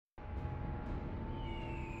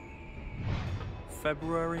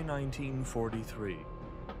February 1943.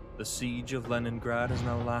 The siege of Leningrad has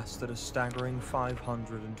now lasted a staggering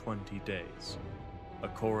 520 days. A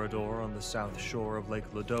corridor on the south shore of Lake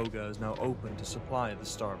Ladoga is now open to supply the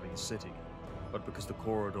starving city. But because the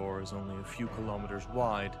corridor is only a few kilometers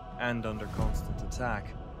wide and under constant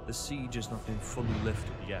attack, the siege has not been fully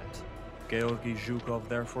lifted yet. Georgy Zhukov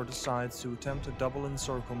therefore decides to attempt a double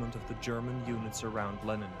encirclement of the German units around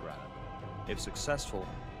Leningrad. If successful,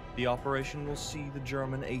 the operation will see the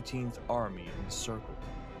German 18th Army encircled.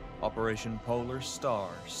 Operation Polar Star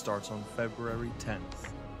starts on February 10th.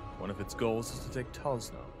 One of its goals is to take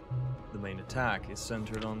Tozno. The main attack is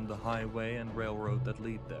centered on the highway and railroad that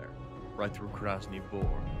lead there, right through Krasny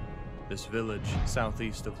Bor. This village,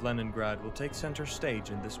 southeast of Leningrad, will take center stage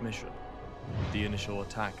in this mission. The initial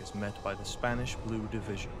attack is met by the Spanish Blue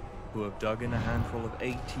Division, who have dug in a handful of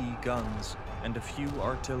AT guns and a few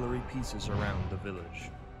artillery pieces around the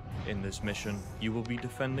village. In this mission, you will be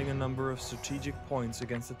defending a number of strategic points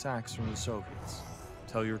against attacks from the Soviets.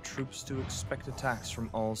 Tell your troops to expect attacks from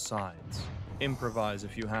all sides. Improvise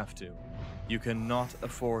if you have to. You cannot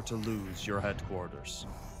afford to lose your headquarters.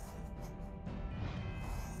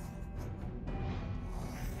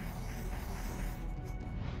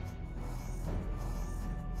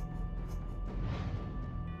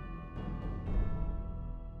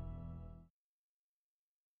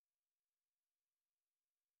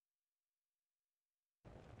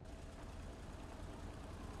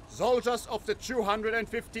 Soldiers of the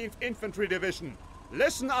 215th Infantry Division,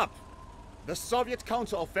 listen up! The Soviet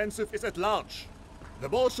counteroffensive is at large. The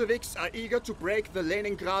Bolsheviks are eager to break the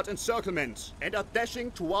Leningrad encirclement and are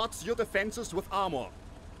dashing towards your defenses with armor.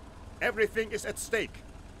 Everything is at stake.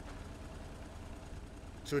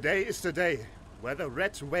 Today is the day where the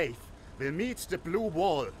Red Wave will meet the Blue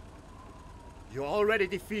Wall. You already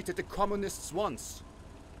defeated the Communists once,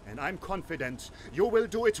 and I'm confident you will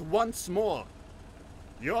do it once more.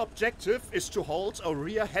 Your objective is to hold our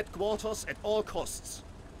rear headquarters at all costs,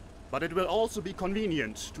 but it will also be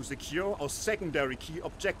convenient to secure our secondary key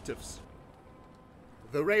objectives.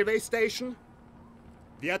 The railway station,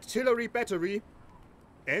 the artillery battery,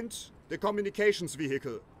 and the communications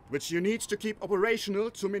vehicle, which you need to keep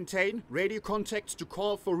operational to maintain radio contact to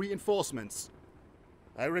call for reinforcements.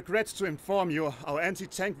 I regret to inform you our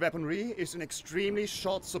anti-tank weaponry is in extremely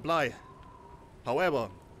short supply. However,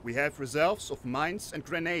 we have reserves of mines and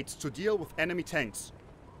grenades to deal with enemy tanks.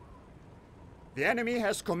 The enemy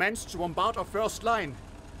has commenced to bombard our first line.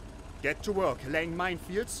 Get to work laying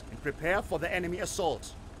minefields and prepare for the enemy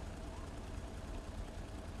assault.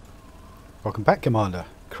 Welcome back, Commander.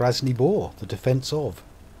 Krasny Bor, the defence of.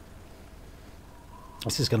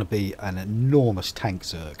 This is going to be an enormous tank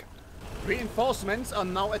zerg. Reinforcements are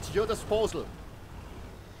now at your disposal.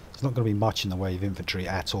 It's not going to be much in the way of infantry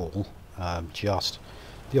at all. Just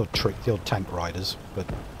the odd tank riders, but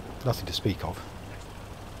nothing to speak of.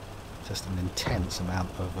 Just an intense amount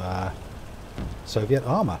of Soviet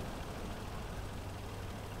armour.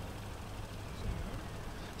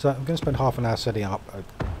 So I'm going to spend half an hour setting up.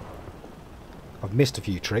 I've missed a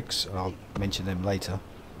few tricks, and I'll mention them later.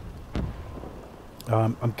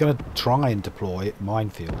 I'm going to try and deploy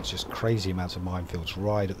minefields, just crazy amounts of minefields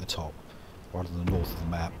right at the top, right at the north of the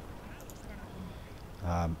map.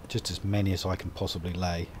 Just as many as I can possibly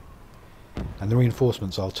lay. And the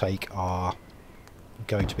reinforcements I'll take are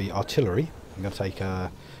going to be artillery. I'm going to take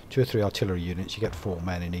 2 or 3 artillery units. You get 4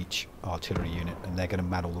 men in each artillery unit, and they're going to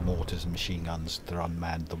man all the mortars and machine guns that are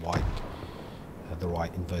unmanned, the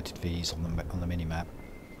right inverted V's on the mini-map.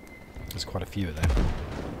 There's quite a few of them.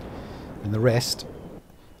 And the rest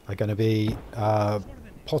are going to be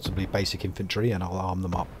possibly basic infantry, and I'll arm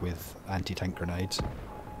them up with anti-tank grenades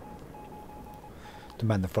to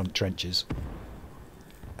man the front trenches,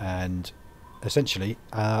 and essentially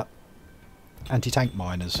anti-tank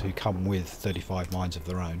miners who come with 35 mines of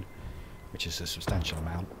their own, which is a substantial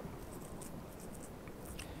amount.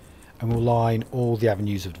 And we'll line all the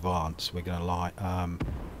avenues of advance. We're going to line. I'm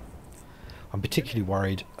particularly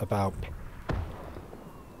worried about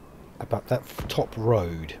that top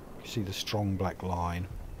road. You see the strong black line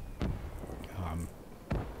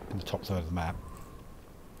in the top third of the map.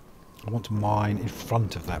 I want to mine in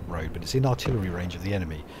front of that road, but it's in artillery range of the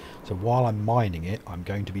enemy. So while I'm mining it, I'm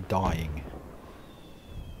going to be dying.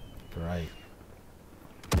 Great.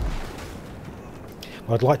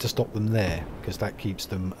 Well, I'd like to stop them there because that keeps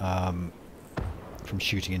them from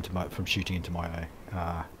shooting into my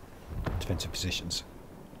defensive positions.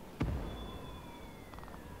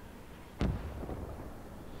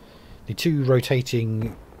 The 2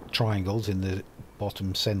 rotating triangles in the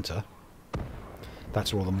bottom centre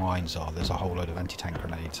That's where all the mines are. There's a whole load of anti-tank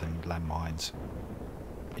grenades and landmines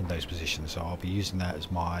in those positions, so I'll be using that as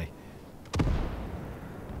my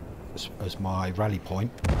rally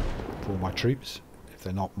point for my troops. If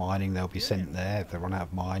they're not mining, they'll be sent there. If they run out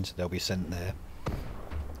of mines, they'll be sent there.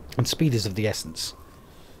 And speed is of the essence.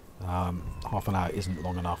 Half an hour isn't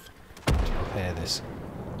long enough to prepare this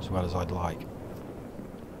as well as I'd like.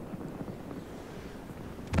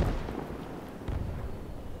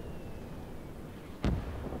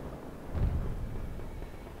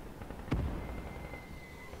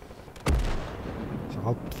 So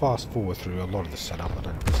I'll fast forward through a lot of the setup. I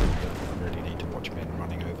don't really need to watch men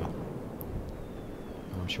running over.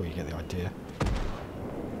 I'm sure you get the idea.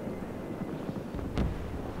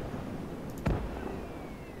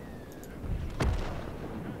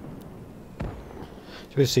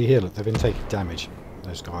 So you see here, look, they've been taking damage.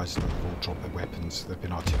 Those guys have all dropped their weapons. They've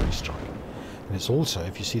been artillery struck. And it's also,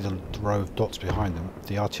 if you see the row of dots behind them,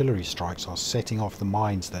 the artillery strikes are setting off the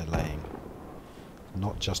mines they're laying.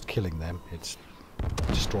 Not just killing them, it's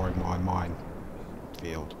destroying my mine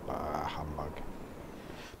field. Humbug.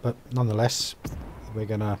 But nonetheless, we're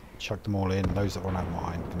going to chuck them all in. Those that run out of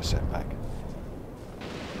mine, we're going to set back.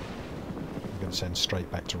 We're going to send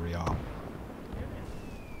straight back to rearm.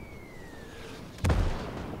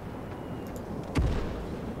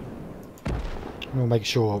 We'll make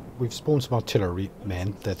sure we've spawned some artillery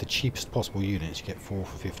men. They're the cheapest possible units. You get 4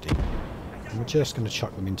 for 50. And we're just going to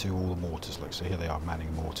chuck them into all the mortars. Look, so here they are manning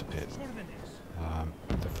a mortar pit.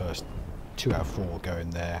 The first 2 out of 4 will go in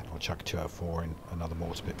there. I'll chuck 2 out of 4 in another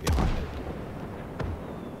mortar pit behind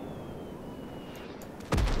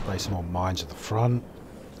it. Place some more mines at the front,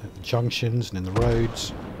 at the junctions and in the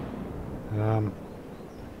roads. And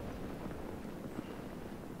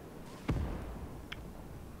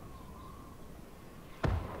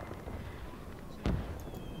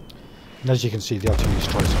as you can see, the artillery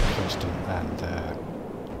strikes are constant and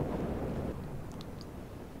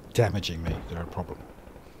damaging me. They're a problem.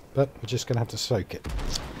 But we're just going to have to soak it.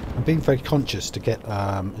 I'm being very conscious to get,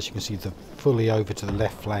 as you can see, the fully over to the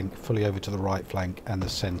left flank, fully over to the right flank and the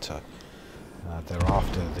centre. They're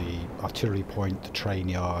after the artillery point, the train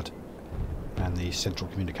yard and the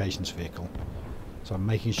central communications vehicle. So I'm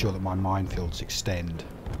making sure that my minefields extend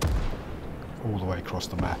all the way across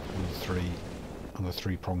the map on the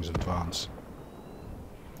three prongs of advance.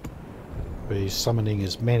 Be summoning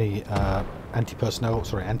as many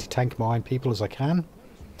anti-tank mine people as I can,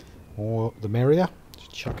 or the merrier.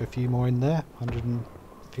 Just chuck a few more in there,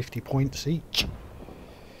 150 points each.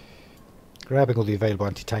 Grabbing all the available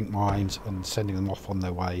anti-tank mines and sending them off on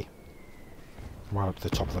their way right up to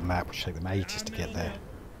the top of the map, which take them ages to get there.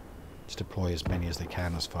 Just deploy as many as they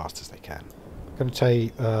can as fast as they can. I'm going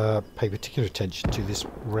to pay particular attention to this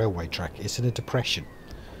railway track. It's in a depression.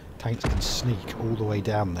 Tanks can sneak all the way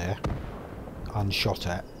down there, unshot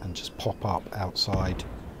at, and just pop up outside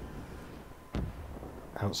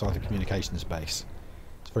the communications base.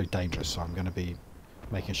 It's very dangerous, so I'm going to be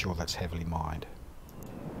making sure that's heavily mined.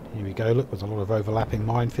 Here we go, look, with a lot of overlapping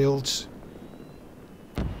minefields.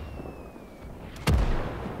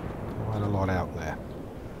 Quite a lot out there.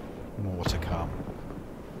 More to come.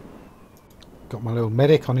 Got my little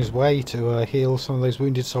medic on his way to heal some of those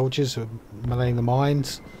wounded soldiers who are meleeing the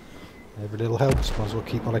mines. Every little helps, might as well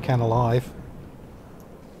keep what I can alive.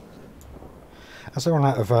 As I run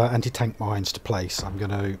out of anti-tank mines to place, I'm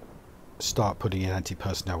going to start putting in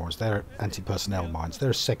anti-personnel ones. They're anti-personnel mines.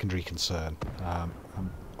 They're a secondary concern.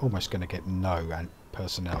 I'm almost going to get no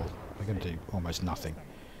personnel. They're going to do almost nothing.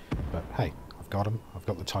 But hey, I've got them. I've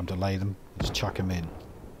got the time to lay them. Just chuck them in.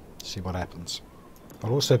 See what happens.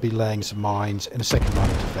 I'll also be laying some mines in a second line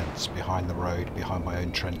of defence behind the road, behind my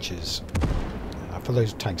own trenches. For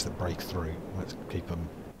those tanks that break through, let's keep them.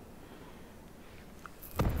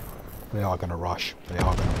 They are going to rush. They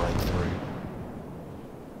are going to break through.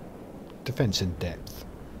 Defence in depth.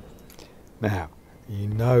 Now, you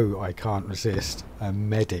know I can't resist a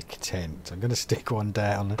medic tent. I'm going to stick one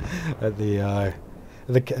down at the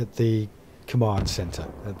command centre,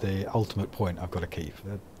 at the ultimate point I've got to keep.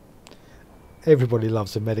 Everybody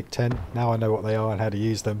loves a medic tent. Now I know what they are and how to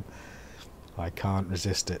use them. I can't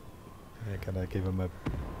resist it. They're going to give them a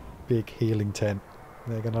big healing tent.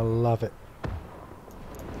 They're going to love it.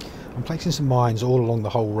 I'm placing some mines all along the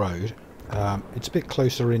whole road. It's a bit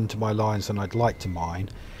closer into my lines than I'd like to mine,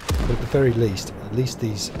 but at the very least,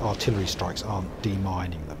 these artillery strikes aren't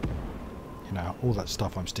demining them. You know, all that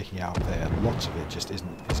stuff I'm sticking out there, lots of it just is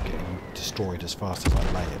getting destroyed as fast as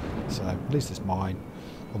I lay it. So at least this mine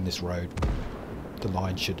on this road, the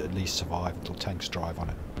line should at least survive until tanks drive on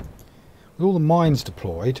it. With all the mines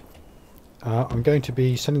deployed, I'm going to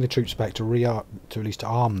be sending the troops back to at least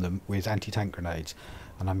arm them with anti-tank grenades,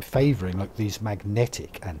 and I'm favouring like these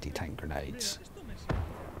magnetic anti-tank grenades.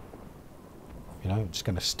 You know, it's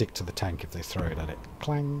going to stick to the tank if they throw it at it.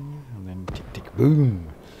 Clang, and then tick tick boom.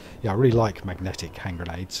 Yeah, I really like magnetic hand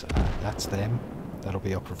grenades. That's them. That'll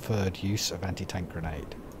be our preferred use of anti-tank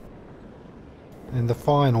grenade. In the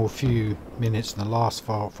final few minutes, in the last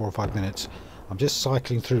 4 or 5 minutes, I'm just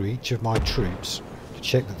cycling through each of my troops to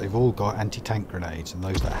check that they've all got anti-tank grenades, and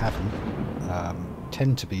those that haven't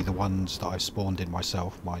tend to be the ones that I've spawned in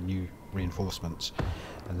myself, my new reinforcements,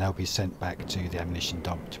 and they'll be sent back to the ammunition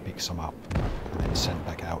dump to pick some up, and then sent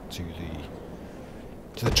back out to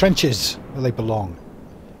the trenches where they belong.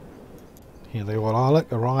 Here they all are,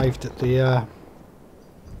 look, arrived at the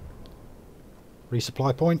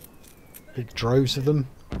resupply point. Big droves of them.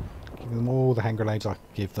 Give them all the hand grenades I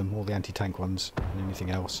could give them, all the anti-tank ones, and anything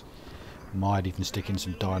else. Might even stick in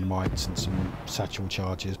some dynamites and some satchel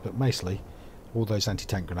charges, but mostly all those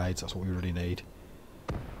anti-tank grenades, that's what we really need.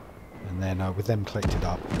 And then with them collected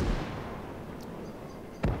up,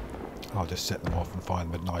 I'll just set them off and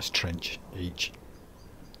find them a nice trench each.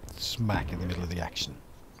 Smack in the middle of the action.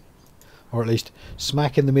 Or at least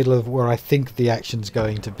smack in the middle of where I think the action's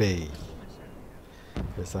going to be.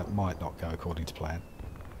 Because that might not go according to plan.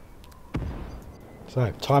 So,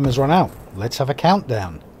 time has run out. Let's have a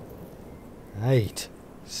countdown. 8,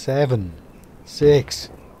 7, 6,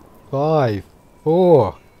 5,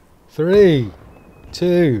 4, 3,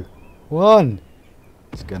 2, 1.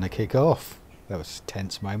 It's going to kick off. That was a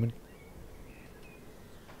tense moment.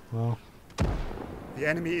 Well, The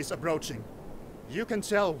enemy is approaching. You can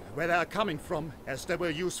tell where they are coming from, as they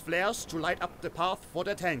will use flares to light up the path for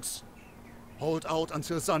their tanks. Hold out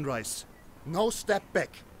until sunrise. No step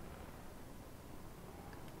back.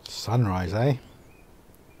 sunrise, eh?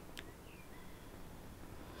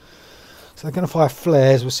 So they're going to fire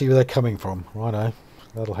flares. We'll see where they're coming from. Righto.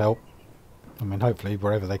 That'll help. I mean, hopefully,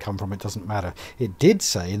 wherever they come from, it doesn't matter. It did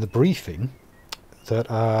say in the briefing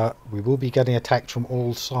that we will be getting attacked from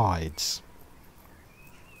all sides.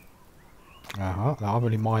 Now, I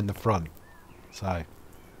only mind the front. So,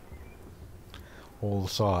 all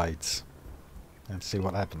sides. Let's see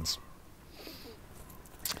what happens.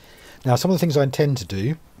 Now, some of the things I intend to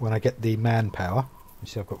do when I get the manpower, you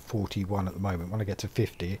see I've got 41 at the moment, when I get to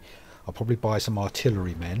 50, I'll probably buy some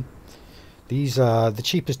artillery men. These are the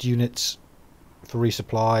cheapest units for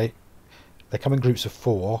resupply. They come in groups of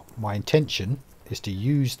 4. My intention is to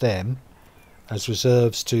use them as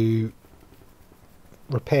reserves to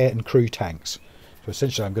repair and crew tanks. So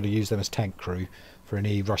essentially I'm going to use them as tank crew for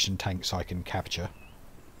any Russian tanks I can capture.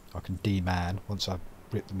 I can deman. Once I've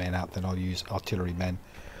ripped the men out, then I'll use artillery men.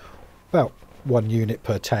 About 1 unit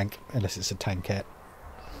per tank, unless it's a tankette.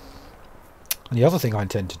 And the other thing I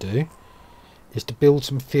intend to do is to build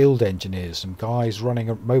some field engineers, some guys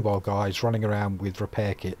running, mobile guys running around with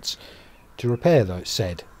repair kits to repair those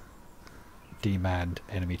said demanned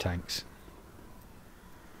enemy tanks.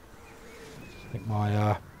 I think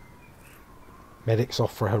my medic's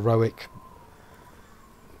off for a heroic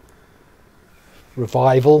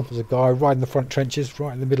revival. There's a guy right in the front trenches,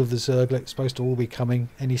 right in the middle of the Zerglet, supposed to all be coming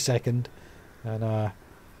any second, and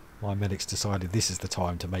my medic's decided this is the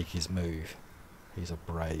time to make his move. He's a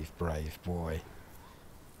brave, brave boy.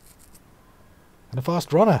 And a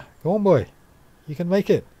fast runner. Go on, boy. You can make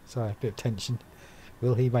it. So, a bit of tension.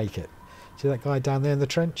 Will he make it? See that guy down there in the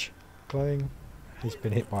trench? Glowing? He's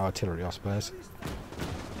been hit by artillery, I suppose.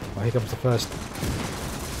 Well, here comes the first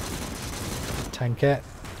tankette.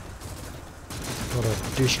 Got a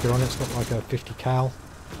Dushka on it. It's got like a 50 cal.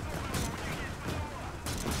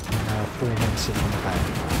 And 4 men sitting on the back.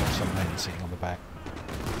 Or some men sitting on the back.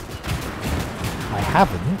 I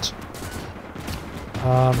haven't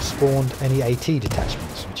spawned any AT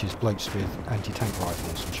detachments, which is blokes with anti-tank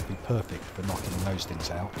rifles, which would be perfect for knocking those things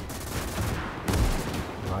out.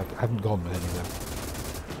 I haven't gone with any of them.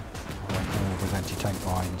 I went more with anti-tank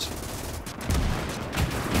mines.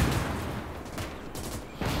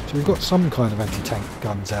 So we've got some kind of anti-tank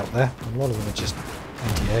guns out there. A lot of them are just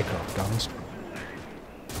anti-aircraft guns,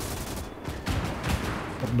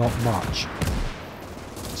 but not much.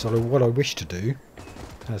 So what I wish to do,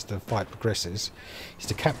 as the fight progresses, is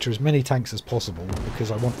to capture as many tanks as possible, because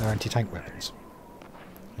I want their anti-tank weapons,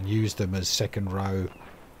 and use them as second row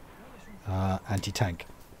anti-tank.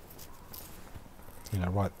 You know,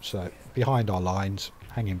 right, so behind our lines,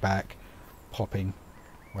 hanging back, popping,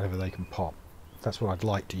 whatever they can pop. That's what I'd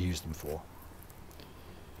like to use them for.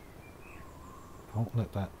 Oh,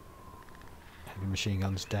 look, that heavy machine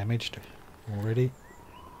gun's damaged already.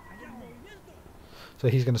 So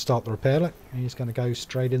he's going to start the repair. Look, he's going to go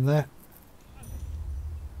straight in there.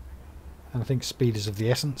 And I think speed is of the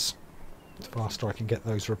essence. The faster I can get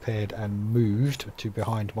those repaired and moved to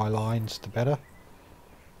behind my lines, the better.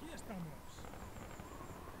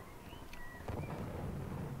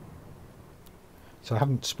 So I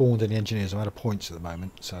haven't spawned any engineers. I'm out of points at the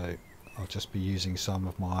moment, so I'll just be using some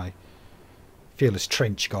of my fearless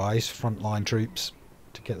trench guys, frontline troops,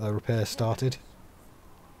 to get the repairs started.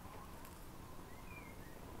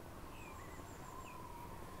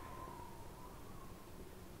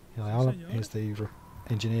 Here they are. Here's the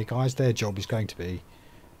engineer guys. Their job is going to be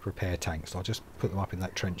repair tanks. I'll just put them up in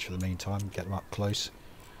that trench for the meantime, get them up close.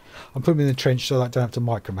 I'm putting them in the trench so that I don't have to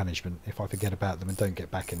micromanagement. If I forget about them and don't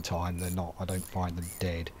get back in time, they're not. I don't find them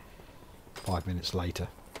dead 5 minutes later.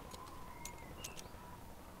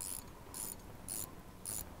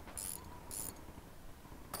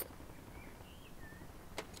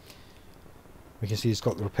 We can see he's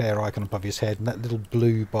got the repair icon above his head, and that little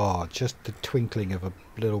blue bar, just the twinkling of a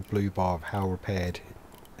little blue bar of how repaired,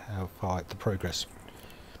 how far the progress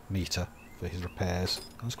meter for his repairs.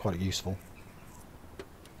 That's quite useful.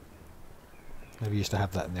 Never used to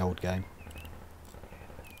have that in the old game.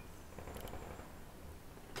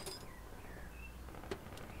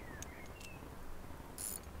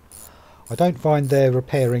 I don't find their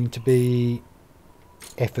repairing to be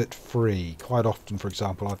effort free. Quite often, for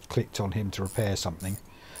example, I've clicked on him to repair something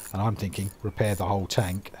and I'm thinking repair the whole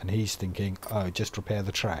tank, and he's thinking, oh, just repair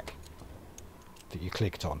the track that you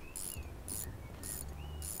clicked on.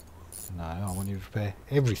 No, I want you to repair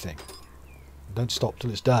everything. Don't stop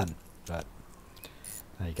till it's done. But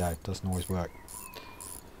there you go, it doesn't always work.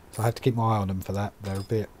 So I have to keep my eye on them for that. They're a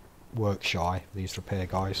bit work shy, these repair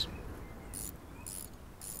guys.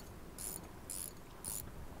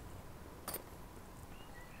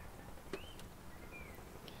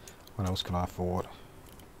 What else can I afford?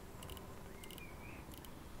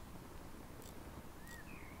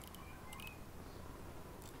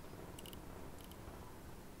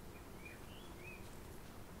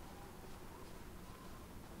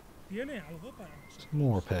 Some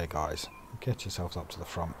more repair guys. Get yourselves up to the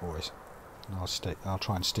front, boys. And I'll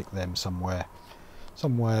try and stick them somewhere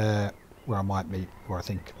where I might be, where I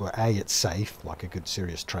think, where A, it's safe, like a good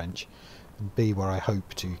serious trench, and B, where I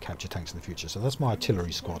hope to capture tanks in the future. So that's my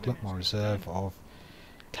artillery squad. Look, my reserve of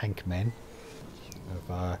tank men,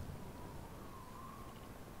 of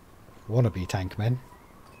wannabe tank men.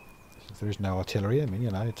 Since there is no artillery, I mean,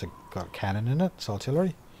 you know, it's got a cannon in it. It's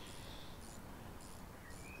artillery.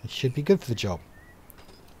 It should be good for the job.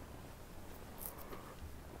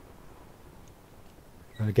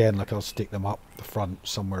 And again, like, I'll stick them up the front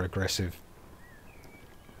somewhere aggressive,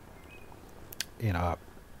 in a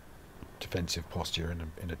defensive posture,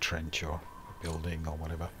 in a trench or a building or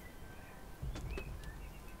whatever.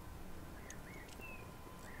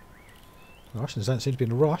 The Russians don't seem to be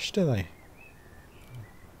in a rush, do they?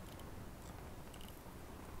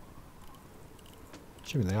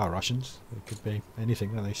 Assuming they are Russians. They could be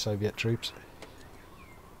anything, are they? Soviet troops.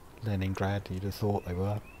 Leningrad, you'd have thought they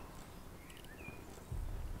were.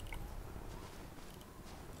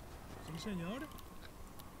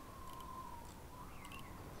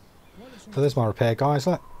 So there's my repair guys.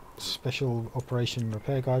 Look, special operation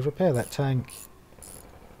repair guys. Repair that tank.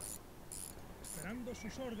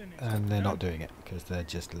 And they're not doing it because they're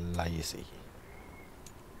just lazy.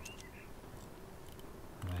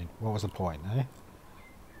 I mean, what was the point, eh?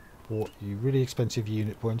 Bought you really expensive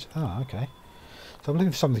unit points. Ah, okay. So I'm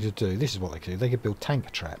looking for something to do. This is what they could do. They could build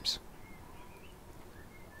tank traps.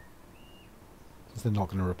 If they're not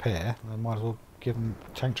going to repair, they might as well give them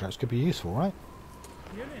tank traps. Could be useful, right?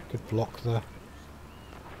 Could block the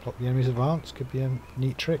enemy's advance. Could be a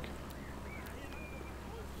neat trick.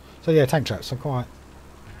 So yeah, tank traps. I'm quite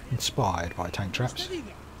inspired by tank traps.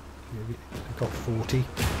 I've got 40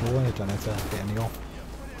 boy. I don't know if they'll get any off.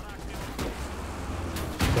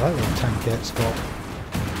 That little tankette's got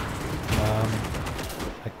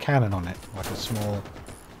a cannon on it, like a small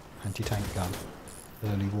anti-tank gun,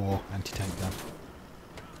 early war anti-tank gun.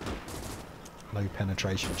 Low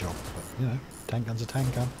penetration job, but you know, tank gun's a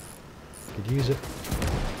tank gun. Could use it.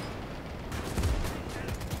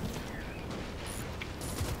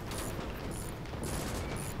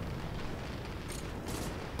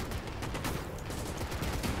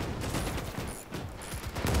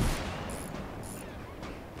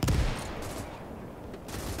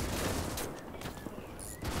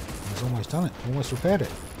 Done it, almost repaired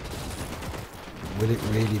it. Will it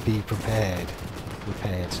really be prepared?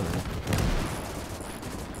 Repaired, sorry, not prepared.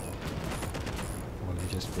 Or will it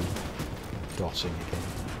just be dotting again?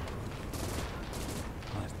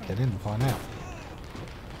 Right, get in and find out.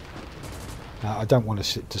 I don't want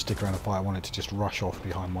to stick around and fight. I want it to just rush off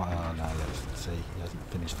behind my... Oh no, let's see. He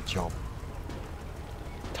hasn't finished the job.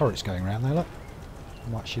 Turret's going around there, look. I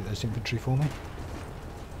might shoot those infantry for me.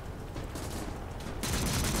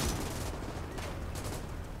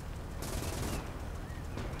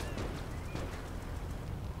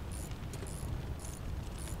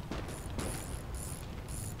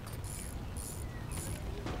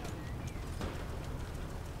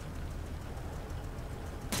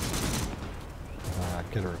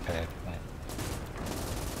 Get it repaired.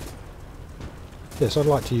 Yes, I'd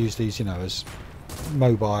like to use these, you know, as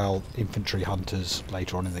mobile infantry hunters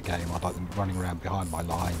later on in the game. I'd like them running around behind my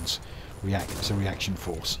lines, as a reaction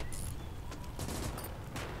force.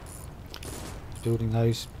 Building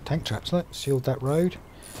those tank traps, look, sealed that road.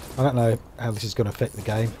 I don't know how this is going to affect the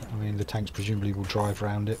game. I mean, the tanks presumably will drive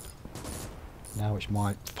around it now, which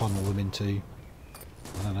might funnel them into,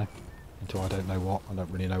 I don't know, into I don't know what. I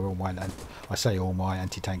don't really know all my, I say all my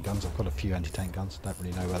anti-tank guns. I've got a few anti-tank guns. Don't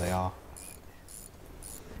really know where they are.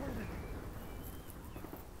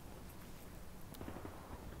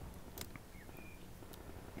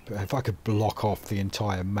 But if I could block off the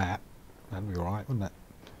entire map, that'd be alright, wouldn't it?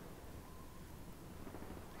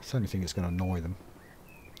 I certainly think it's going to annoy them.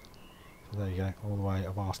 So there you go, all the way.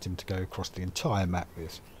 I've asked him to go across the entire map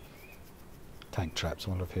with tank traps. I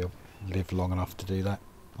wonder if he'll live long enough to do that,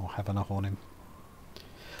 or have enough on him.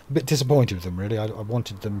 A bit disappointed with them, really. I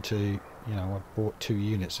wanted them to, you know, I bought 2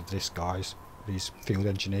 units of these guys, these field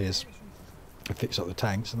engineers, to fix up the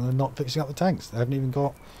tanks, and they're not fixing up the tanks. They haven't even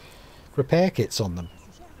got repair kits on them.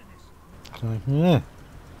 So, yeah.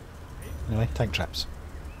 Anyway, tank traps.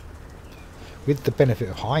 With the benefit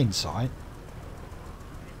of hindsight,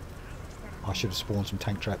 I should have spawned some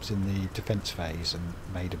tank traps in the defence phase and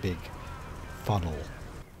made a big funnel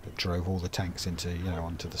that drove all the tanks into, you know,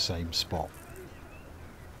 onto the same spot.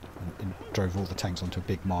 And drove all the tanks onto a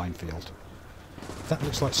big minefield. That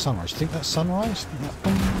looks like sunrise. Do you think that's sunrise? That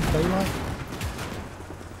daylight?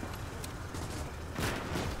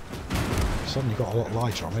 Suddenly got a lot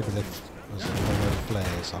lighter on. Maybe there's a lot of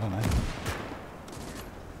flares. I don't know.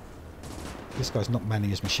 This guy's not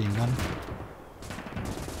manning his machine gun.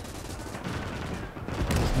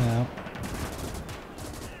 Now.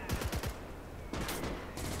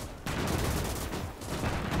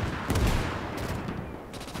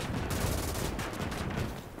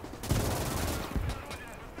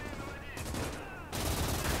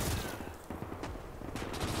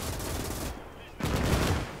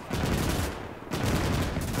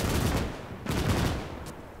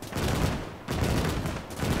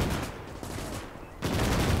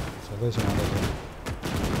 Those are my little...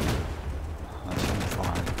 That's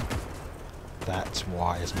fine. That's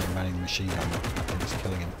why isn't he manning the machine gun? I think it's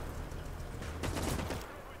killing him.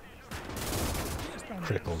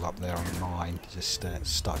 Crippled up there on the mine, just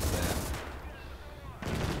stuck there.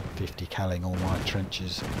 50 calling all my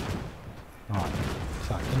trenches. Right,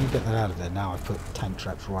 so can you get that out of there? Now I've put tank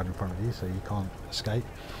traps right in front of you so you can't escape.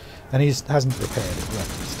 And he hasn't repaired it yet,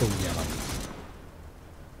 it's still yellow.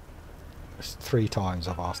 3 times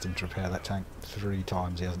I've asked him to repair that tank. 3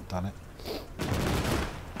 times he hasn't done it.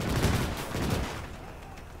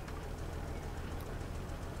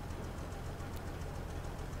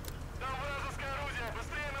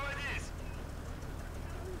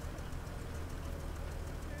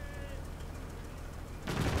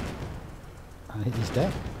 And he's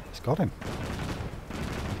dead. He's got him.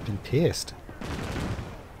 He's been pierced.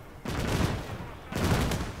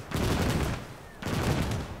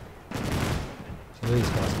 These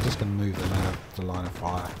guys, I'm just going to move them out of the line of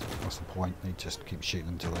fire. What's the point? They just keep shooting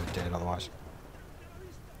them until they're dead otherwise.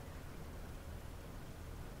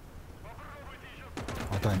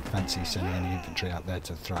 I don't fancy sending any infantry out there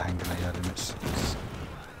to throw a hand grenade at them. It's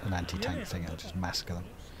an anti-tank thing, it'll just massacre them.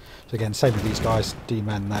 So again, same with these guys,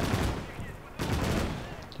 deman that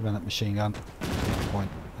machine gun. There's no point,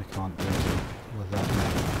 they can't do anything with that.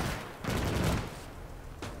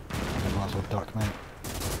 They might as well duck, mate.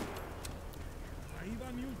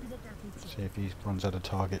 See if he runs out of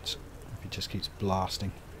targets, if he just keeps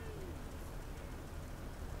blasting.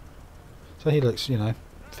 So he looks, you know,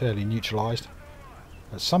 fairly neutralised.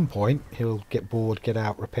 At some point he'll get bored, get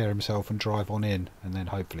out, repair himself and drive on in and then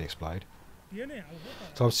hopefully explode.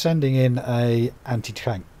 So I'm sending in a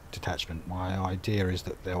anti-tank detachment. My idea is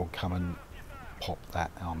that they'll come and pop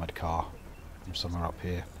that armoured car from somewhere up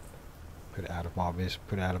here. Put it out of my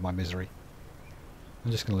misery.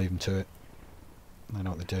 I'm just going to leave them to it. They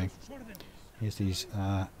know what they're doing. Here's these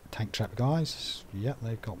tank trap guys. Yep,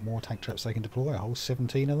 they've got more tank traps they can deploy. A whole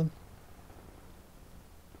 17 of them.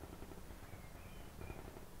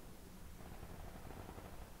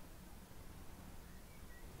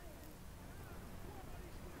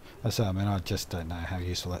 I mean, I just don't know how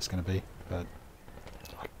useful that's going to be, but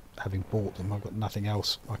having bought them, I've got nothing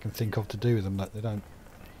else I can think of to do with them. That they don't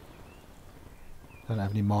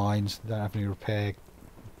have any mines, they don't have any repair.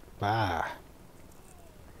 Bah.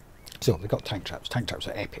 Still, they've got tank traps. Tank traps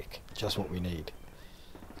are epic. Just what we need.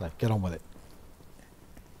 So get on with it.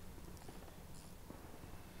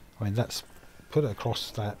 I mean, that's put it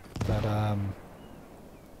across that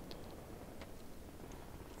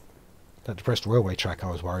depressed railway track I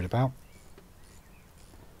was worried about.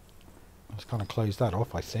 Let's kind of close that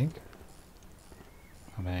off, I think.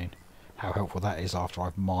 I mean, how helpful that is after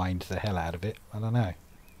I've mined the hell out of it, I don't know.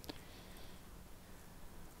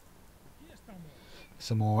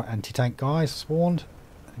 Some more anti-tank guys spawned.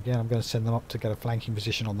 Again, I'm going to send them up to get a flanking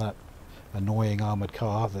position on that annoying armoured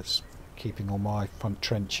car that's keeping all my front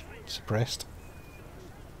trench suppressed.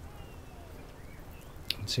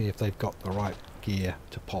 And see if they've got the right gear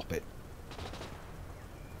to pop it.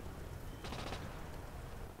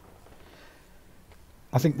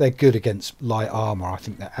 I think they're good against light armour. I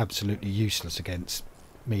think they're absolutely useless against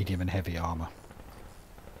medium and heavy armour.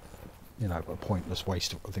 You know, a pointless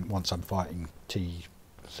waste of, I think once I'm fighting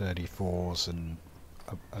T-34s and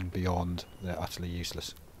beyond, they're utterly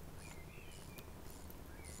useless.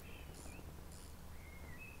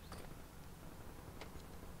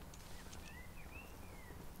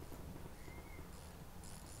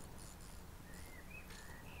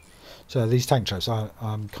 So these tank traps,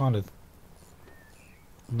 I'm kind of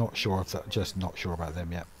not sure if that, just not sure about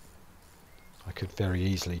them yet. I could very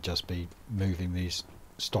easily just be moving these,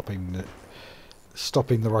 stopping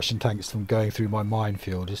the Russian tanks from going through my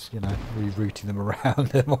minefield, just, you know, rerouting them around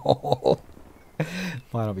them all.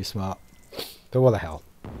 Might not be smart, but what the hell.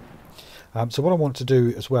 So what I want to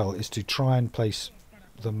do as well is to try and place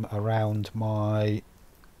them around my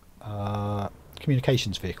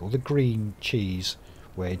communications vehicle, the green cheese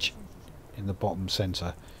wedge in the bottom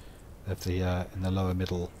centre of the in the lower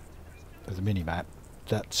middle of the mini-map.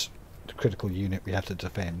 That's the critical unit we have to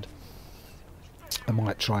defend. I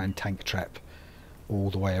might try and tank trap all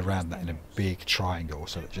the way around that in a big triangle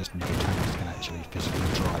so that just no tanks can actually physically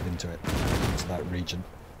drive into that region.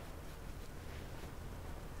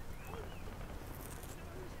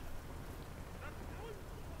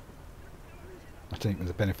 I think with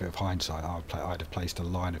the benefit of hindsight, I'd have placed a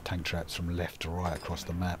line of tank traps from left to right across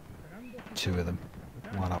the map. 2 of them,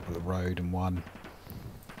 one up at the road and one,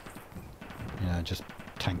 you know, just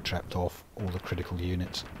tank trapped off all the critical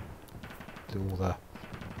units, all the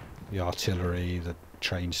artillery, the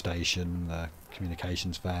train station, the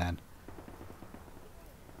communications van.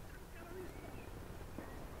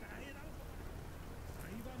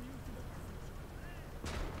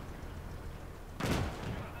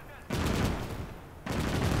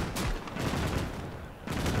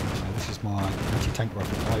 So this is my anti-tank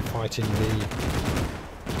rifle guy fighting the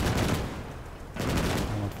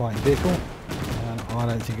fighting vehicle, and I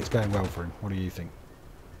don't think it's going well for him. What do you think?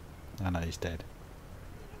 I know he's dead.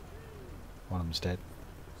 One of them's dead.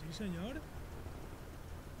 Yeah,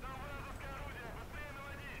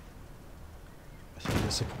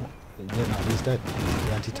 no, he's dead.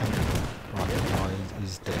 The anti-tank guy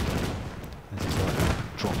is dead. This is like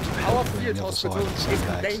dropped Our field hospital is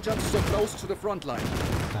endangered so close to the front line.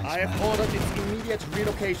 Thanks, I have ordered its immediate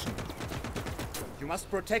relocation. You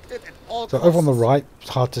must protect it at all costs. So over on the right,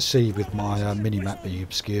 it's hard to see with my mini-map being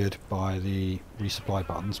obscured by the resupply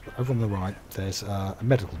buttons, but over on the right there's a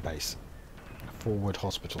medical base, a forward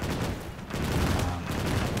hospital. It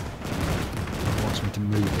wants me to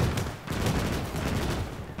move it.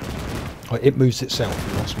 Well, it moves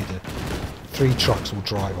itself. It wants me to. 3 trucks will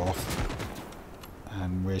drive off,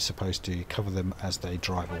 and we're supposed to cover them as they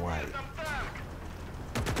drive away.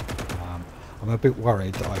 I'm a bit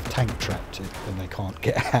worried that I've tank trapped it and they can't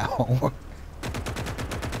get out.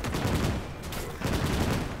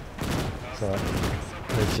 So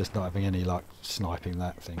it's just not having any luck sniping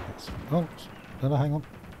that thing. Oh, no, hang on.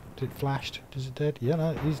 Did it flashed? Is it dead? Yeah,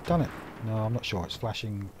 no, he's done it. No, I'm not sure. It's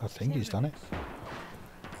flashing. I think he's done it.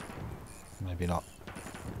 Maybe not.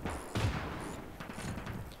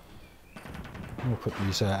 We'll put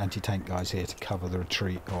these anti-tank guys here to cover the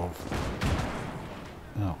retreat of...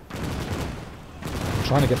 Oh.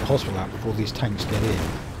 I'm trying to get the hospital out before these tanks get in.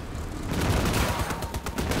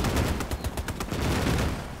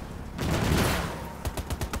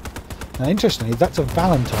 Now, interestingly, that's a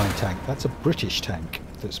Valentine tank. That's a British tank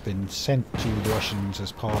that's been sent to the Russians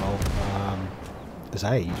as part of, as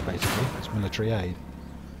aid, basically, as military aid.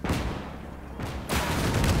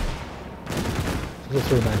 The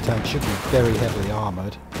 3-man tank should be very heavily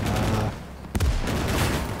armoured.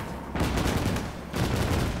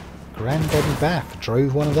 Granddaddy Bath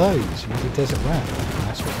drove one of those. He was a desert rat. And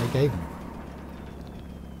that's what they gave him.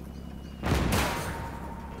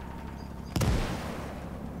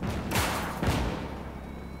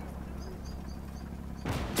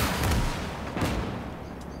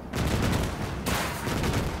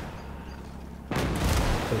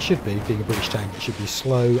 So it should be, being a British tank, it should be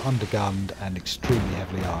slow, undergunned and extremely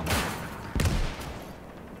heavily armoured.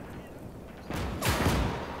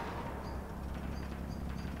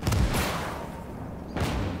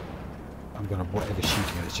 Whatever's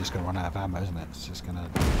shooting it, it's just going to run out of ammo, isn't it? It's just going to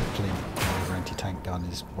deplete whatever anti-tank gun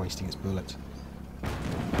is wasting its bullets.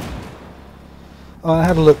 I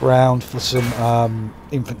had a look round for some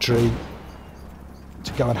infantry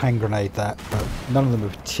to go and hand grenade that, but none of them are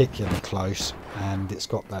particularly close, and it's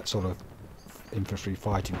got that sort of infantry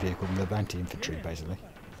fighting vehicle, and the anti-infantry basically.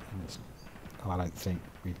 I don't think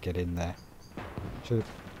we'd get in there. So,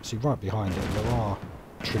 see right behind it, there are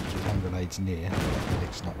troops with hand grenades near, but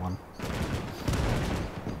it's not one.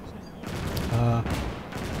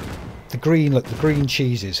 The green, look, the green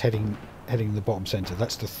cheeses heading the bottom centre.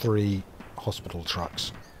 That's the 3 hospital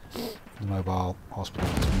trucks. The mobile hospital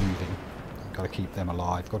is moving. Got to keep them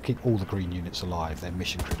alive. Got to keep all the green units alive. They're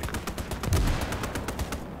mission critical.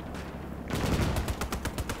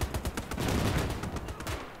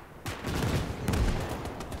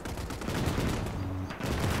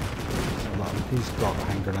 He's got a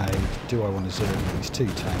hand grenade. Do I want to zero these 2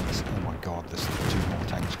 tanks? Oh my god, there's 2 more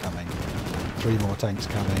tanks coming. 3 more tanks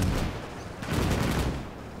coming.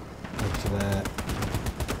 Over to there.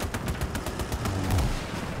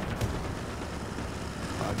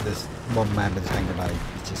 There's one man with his hand grenade.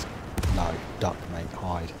 He's just, no, duck mate,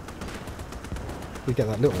 hide. We get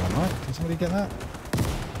that little one, right? Can somebody get that?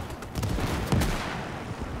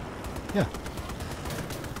 Yeah.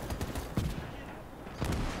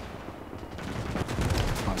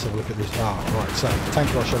 Let's have a look at this. Ah, right, so the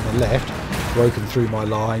tank rush on the left, broken through my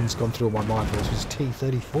lines, gone through all my minefields, was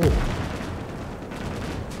T-34.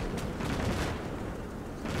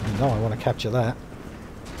 You know I want to capture that.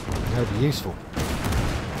 That would be useful.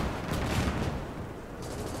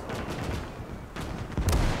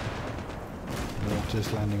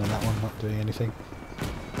 Mortars landing on that one, not doing anything.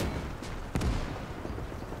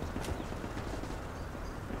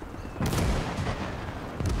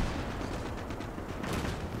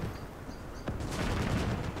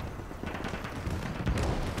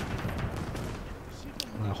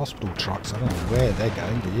 Hospital trucks, I don't know where they're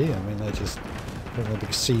going, do you? I mean, they're just on a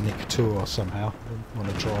big scenic tour somehow. Want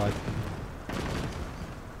to drive.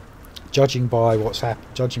 Judging by what's happened,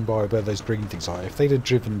 judging by where those green things are, if they'd have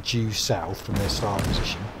driven due south from their start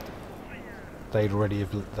position, they'd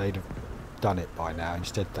have done it by now.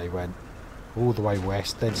 Instead, they went all the way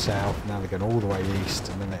west, then south. Now they're going all the way east,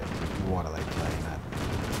 and then what are they playing at?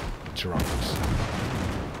 Drugs.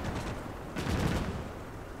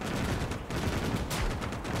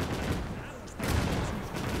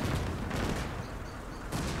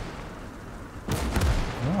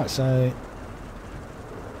 So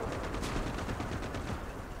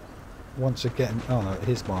once again, oh no,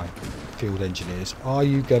 here's my field engineers. Are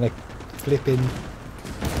you going to flipping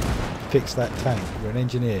fix that tank? You're an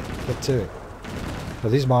engineer. Get to it. So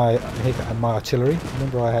this is my artillery.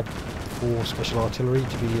 Remember, I had 4 special artillery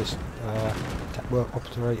to be as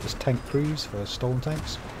operate as tank crews for stolen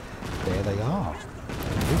tanks. There they are.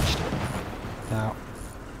 They reached it. Now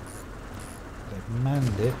they've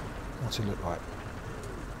manned it. What's it look like?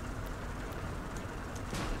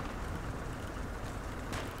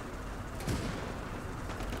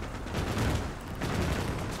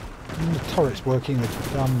 The turret's working, the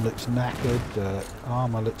gun looks knackered, the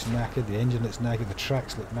armour looks knackered, the engine looks knackered, the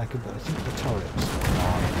tracks look knackered, but I think the turret's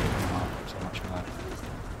not so much for that.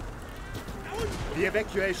 The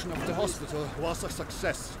evacuation of the hospital was a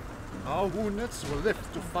success. Our wounded will live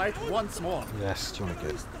to fight once more. Yes, jolly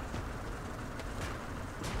good. It's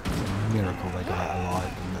a miracle they got out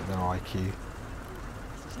alive and that their IQ.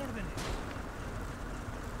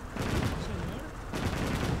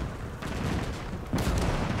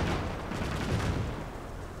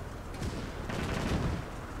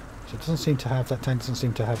 It doesn't seem to have, that tank doesn't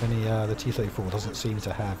seem to have any, the T-34 doesn't seem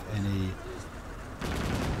to have any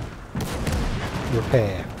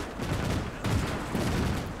repair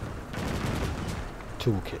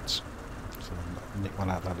toolkits. So I'll nick one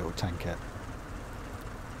out of that little tankette.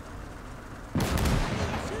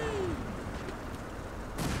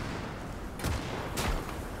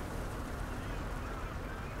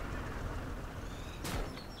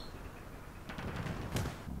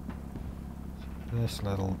 This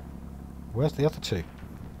little... Where's the other 2?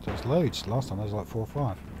 There's loads. Last time there was like 4 or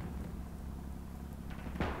 5.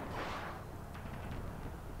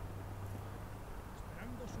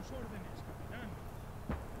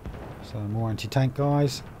 So more anti-tank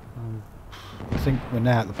guys. I think we're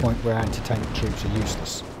now at the point where anti-tank troops are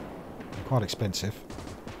useless. They're quite expensive.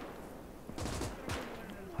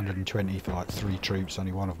 120 for like 3 troops,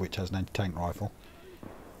 only one of which has an anti-tank rifle.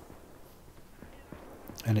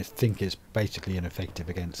 And I think it's basically ineffective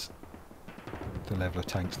against the level of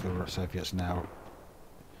tanks the Soviets are now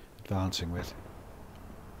advancing with.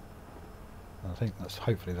 I think that's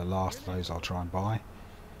hopefully the last of those I'll try and buy.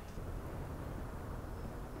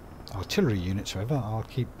 Artillery units, however, I'll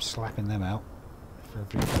keep slapping them out for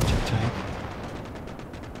every anti-tank.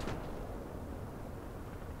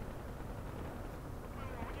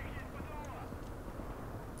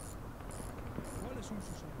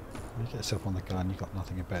 You get yourself on the gun, you've got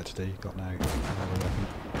nothing better to do, you've got no other weapon.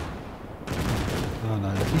 Oh no,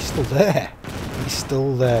 he's still there! He's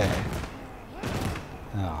still there!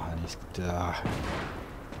 Oh, and he's...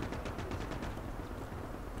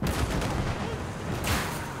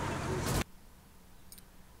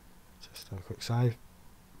 Just have a quick save.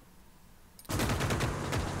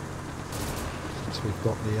 Since we've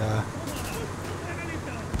got the...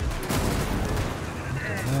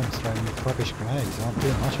 I'm throwing rubbish grenades, they aren't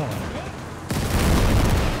doing much, are they?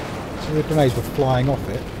 So the grenades were flying off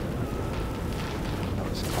it. That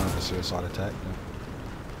was kind of a suicide attack.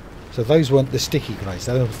 So those weren't the sticky grenades,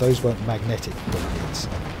 those weren't magnetic grenades.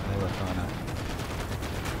 They were kind of...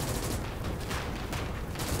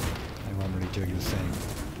 They weren't really doing the thing.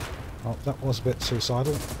 Well, that was a bit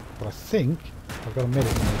suicidal, but I think I've got a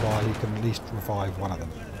medic nearby who can at least revive one of them.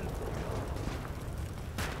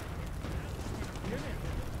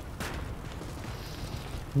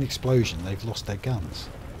 In the explosion, they've lost their guns.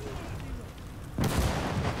 I'm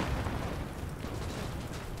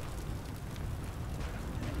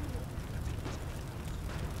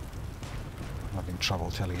having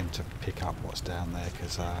trouble telling him to pick up what's down there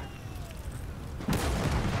because he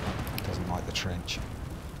doesn't like the trench.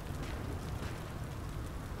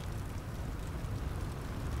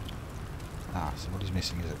 Ah, so what he's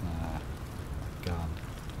missing is a gun.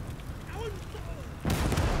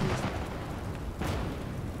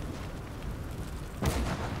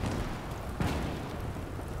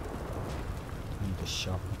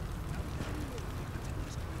 Shovel.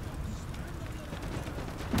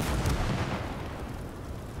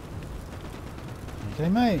 Okay,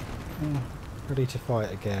 mate. Ready to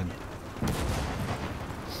fight again.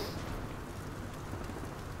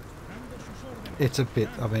 It's a bit,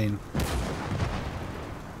 I mean...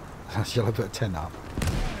 Shall I put a 10 up?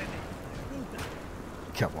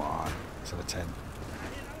 Come on. It's a 10.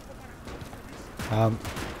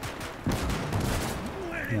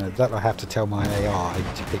 You know, that I have to tell my AI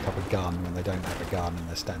to pick up a gun when they don't have a gun and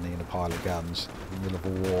they're standing in a pile of guns in the middle of a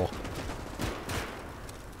war.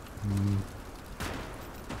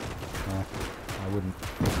 I wouldn't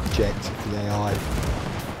object if the AI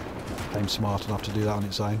became smart enough to do that on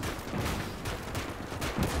its own.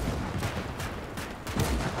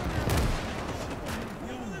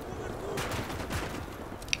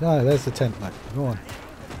 No, there's the tent, mate. Go on.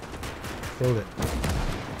 Build it.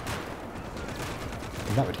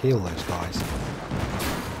 And that would heal those guys.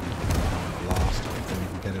 Last, I didn't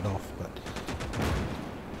even get it off, but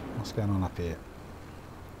what's going on up here?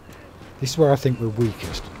 This is where I think we're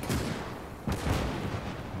weakest. I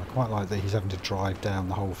quite like that he's having to drive down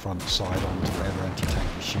the whole front side onto whatever anti-tank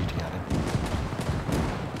is shooting at him.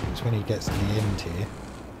 Because when he gets to the end here,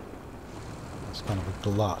 it's kind of a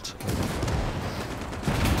glut of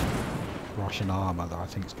Russian armour that I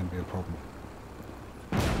think is going to be a problem.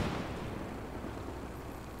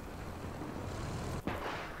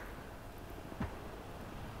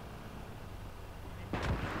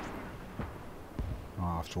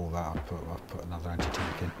 After all that, I've put another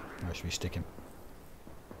anti-tank in. Where should we stick him?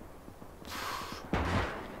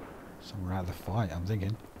 Somewhere out of the fight, I'm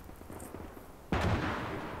thinking.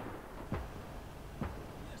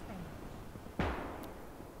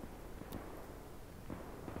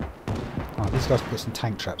 Right, these guys put some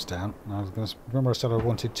tank traps down. I was going to remember I said I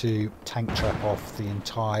wanted to tank trap off the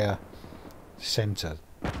entire centre.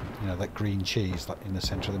 You know, that green cheese like in the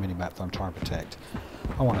centre of the minimap that I'm trying to protect.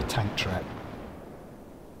 I want a tank trap.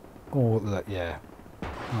 Or that, yeah,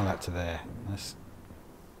 all that to there. Let's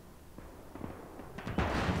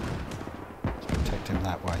protect him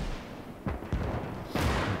that way.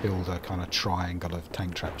 Build a kind of triangle of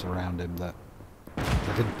tank traps around him that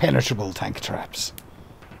have impenetrable tank traps.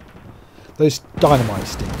 Those dynamite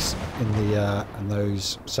sticks in the and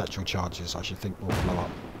those satchel charges, I should think, will blow up.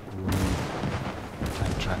 Will remove the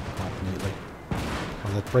tank trap quite neatly.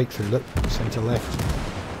 Well, the breakthrough, look, centre left.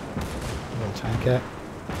 Little tank out.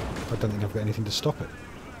 I don't think I've got anything to stop it.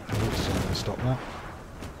 Oops, stop that.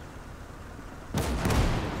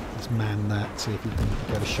 Let's man that, see if you can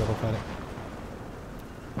get a shot off at it.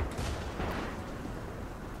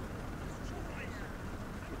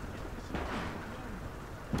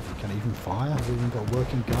 Can it even fire? Have we even got a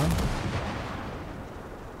working gun?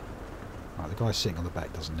 Right, the guy sitting on the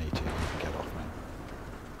back doesn't need to. You can get off, man.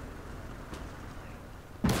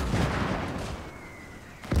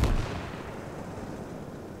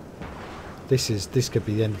 This could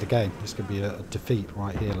be the end of the game. This could be a defeat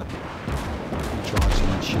right here. Look. He drives in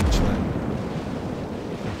and shoots there.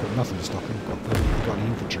 We've got nothing to stop him. We've got any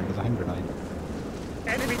infantry with a hand grenade.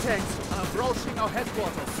 Enemy tanks are approaching our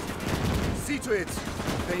headquarters. See to it.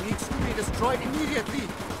 They need to be destroyed immediately.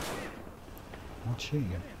 What's shooting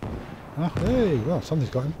him? Oh, hey, well, something's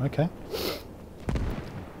got him. Okay.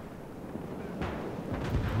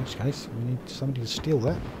 In which case, we need somebody to steal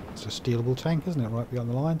that. It's a stealable tank, isn't it? Right beyond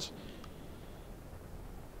the lines.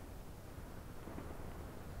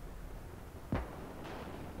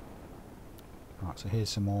 Right, so here's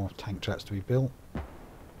some more tank traps to be built.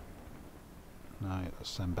 No, that's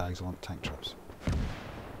sandbags. I want tank traps.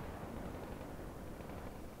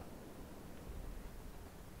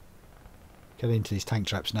 Get into these tank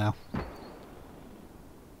traps now. I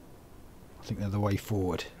think they're the way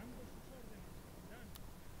forward.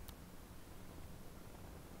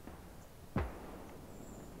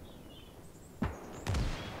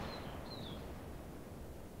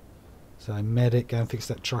 So medic, go and fix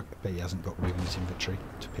that truck. I bet he hasn't got room in his inventory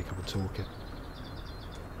to pick up a toolkit.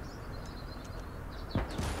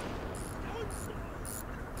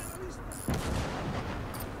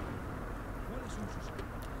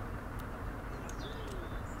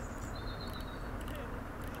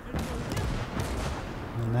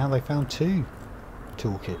 And now they found 2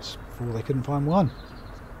 toolkits. Before they couldn't find 1.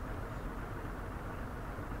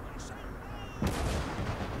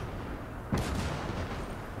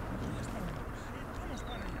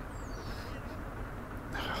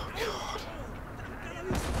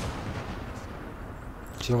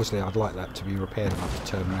 See, obviously I'd like that to be repaired enough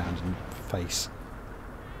to turn around and face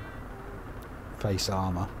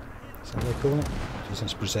armour. Is that what they call it? It just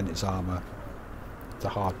has to present its armour, the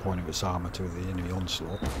hard point of its armour to the enemy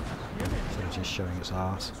onslaught, instead of just showing its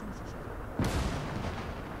arse.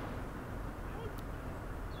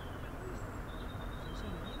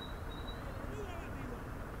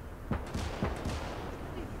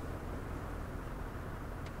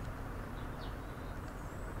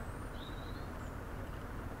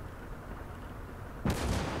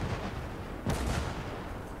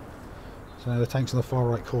 So the tank's on the far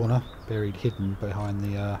right corner, buried, hidden behind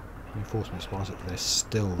the reinforcement supplies. They're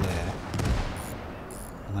still there.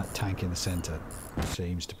 And that tank in the centre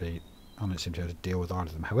seems to be... I don't seem to be able to deal with either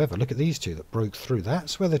of them. However, look at these 2 that broke through.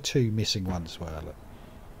 That's where the 2 missing ones were. Look.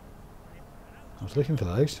 I was looking for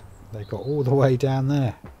those. They got all the way down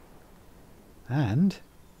there. And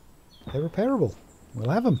they're repairable. We'll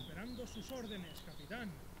have them.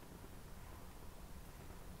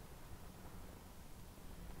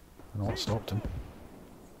 I don't know what stopped them.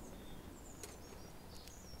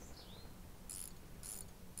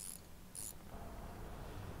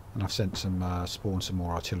 And I've sent some, spawned some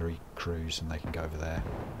more artillery crews, and they can go over there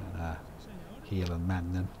and heal and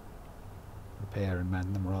man them. Repair and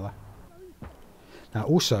man them, rather. Now,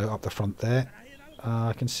 also up the front there,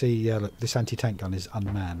 I can see, look, this anti-tank gun is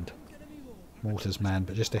unmanned. Mortar's manned,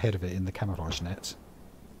 but just ahead of it in the camouflage nets,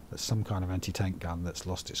 there's some kind of anti-tank gun that's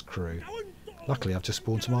lost its crew. Luckily, I've just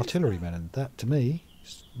spawned some artillerymen, and that, to me,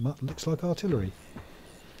 looks like artillery.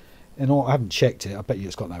 And I haven't checked it. I bet you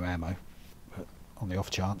it's got no ammo. But on the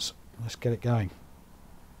off chance, let's get it going.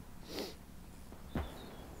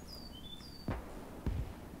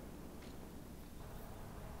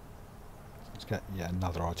 Let's get yet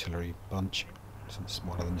another artillery bunch, since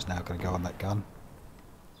one of them is now going to go on that gun.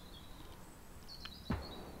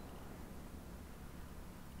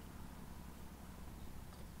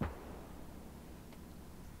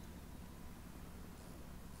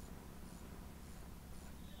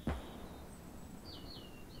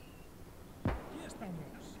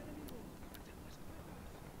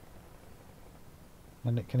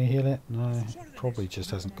 And can he heal it? No, probably just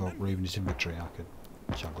hasn't got room in his inventory. I could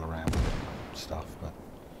juggle around with it and stuff, but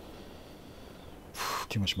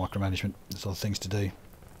too much micromanagement. There's other things to do.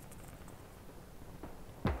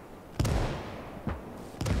 And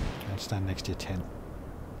stand next to your tent.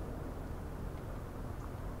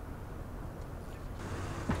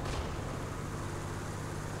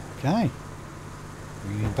 Okay,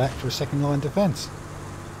 moving back for a second line defence.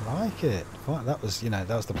 Like it. Right, that was, that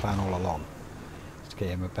was the plan all along. Get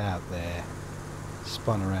him about there,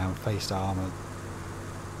 spun around, faced armour,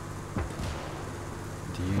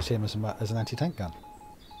 to use him as an anti-tank gun.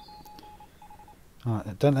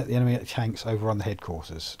 Alright, don't let the enemy tanks overrun the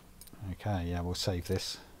headquarters. Okay, yeah, we'll save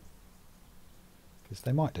this. Because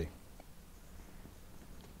they might do.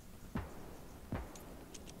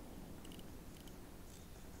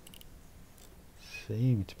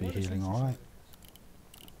 Seem to be healing alright.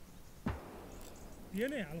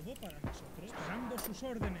 Tiene algo para nosotros. Esperando sus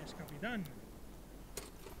órdenes, capitán.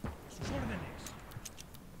 A sus órdenes.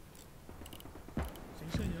 Sí,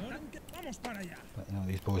 señor. Vamos para allá. But you know what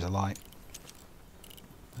these boys are like.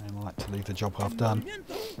 They like to leave the job half done.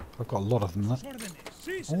 I've got a lot of them. Look.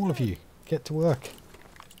 All of you, get to work.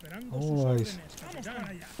 Always.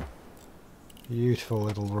 Beautiful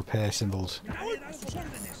little repair symbols.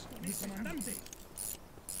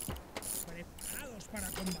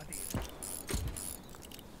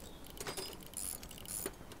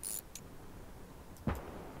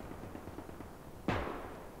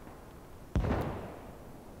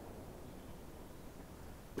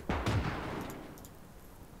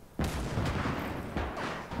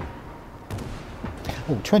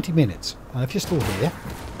 Oh, 20 minutes. If you're still here,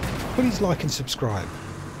 please like and subscribe.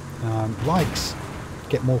 Likes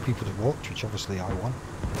get more people to watch, which obviously I want.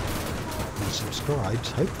 And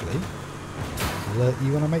subscribes, hopefully, alert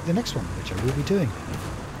you when I make the next one, which I will be doing.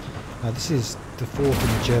 Now this is the fourth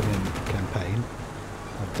in the German campaign.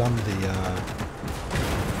 I've done the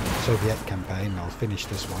Soviet campaign. I'll finish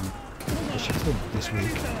this one, I should think, this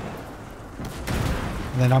week.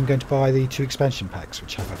 And then I'm going to buy the 2 expansion packs,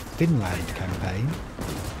 which have a Finland campaign.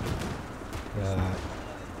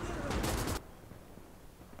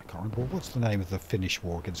 I can't remember, what's the name of the Finnish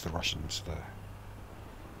war against the Russians? The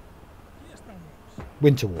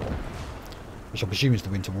Winter War, which I presume is the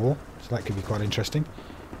Winter War, so that could be quite interesting.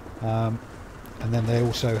 And then they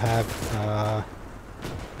also have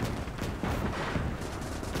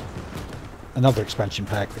another expansion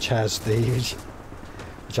pack, which has the...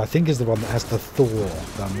 which I think is the one that has the Thor,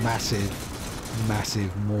 the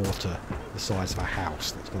massive mortar the size of a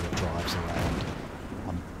house that's got to drives around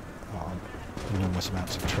on enormous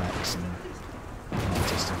amounts of tracks and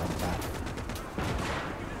stuff like that.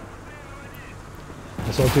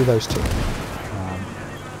 And so I'll do those 2. So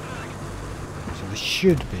there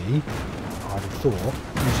should be, I'd have thought,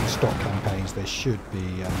 using stock campaigns, there should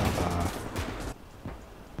be another,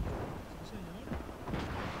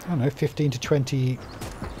 I don't know, 15 to 20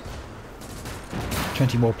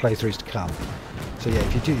 more playthroughs to come. So yeah,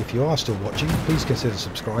 if you are still watching, please consider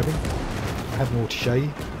subscribing. I have more to show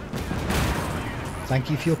you. Thank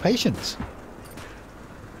you for your patience.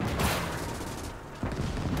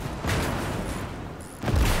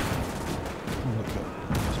 Oh, look,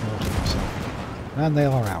 there's more to myself. And they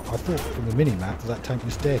are out. I thought from the mini-map that tank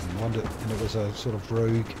was dead, and it was a sort of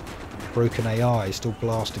rogue, broken AI still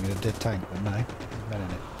blasting at a dead tank, but no, men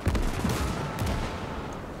in it.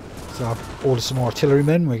 So I've ordered some more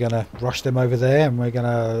artillerymen. We're going to rush them over there, and we're going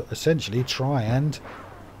to essentially try and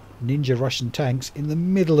ninja Russian tanks in the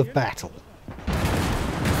middle of battle. So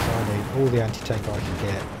I need all the anti-tank I can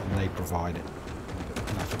get, and they provide it.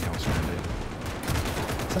 Nothing else I can do.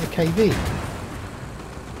 Is that a KV?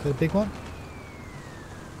 Is that a big one?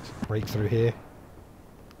 Let's break through here.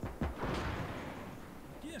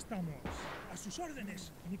 Aquí estamos. A sus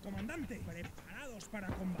órdenes, mi comandante. Preparados para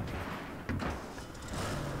combatir.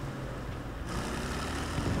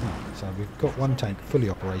 So we've got one tank fully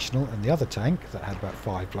operational, and the other tank that had about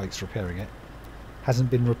 5 blokes repairing it hasn't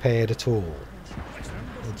been repaired at all.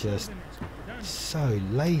 They're just so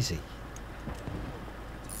lazy.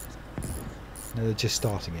 No, they're just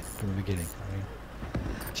starting it from the beginning. I mean,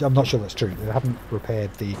 so I'm not sure that's true. They haven't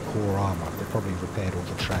repaired the core armour. They've probably repaired all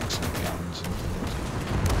the tracks and the guns and things.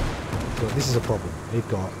 But this is a problem. We've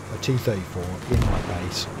got a T-34 in my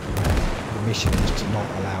base. The mission is to not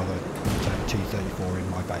allow them to have a T-34 in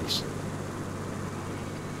my base.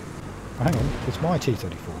 Oh, hang on, it's my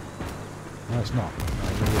T-34. No, it's not. No,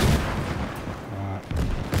 it really isn't.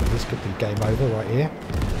 So this could be game over right here.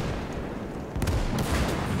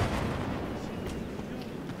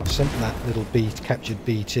 I've sent that little captured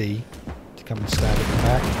BT to come and stab it in the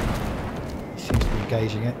back. He seems to be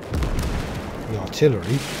engaging it. The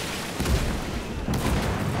artillery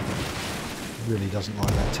really doesn't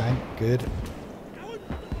like that tank. Good.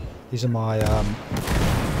 These are my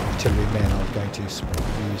artillery men I'm going to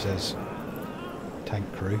use as tank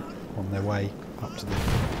crew on their way up to the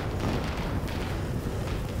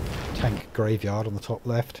tank graveyard on the top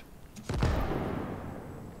left.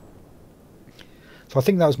 So I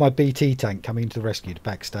think that was my BT tank coming to the rescue to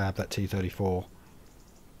backstab that T-34.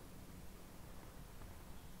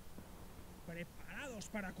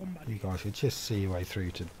 You guys should just see your way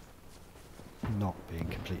through to not being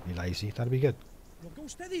completely lazy. That'd be good. Lo que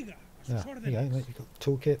usted diga. A Yeah, sus there you go. órdenes. You've got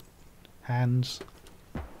toolkit, hands,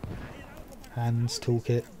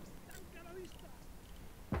 toolkit.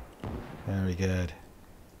 Very good.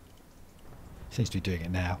 Seems to be doing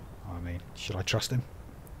it now. I mean, should I trust him?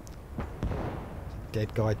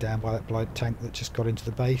 Dead guy down by that blind tank that just got into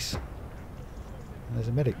the base. And there's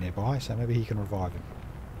a medic nearby, so maybe he can revive him.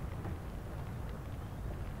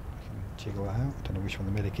 I can jiggle that out. I don't know which one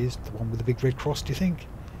the medic is. The one with the big red cross, do you think?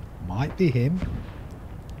 Might be him.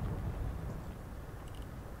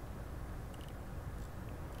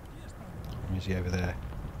 Or is he over there?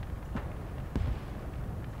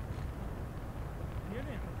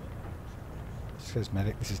 It says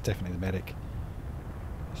medic. This is definitely the medic.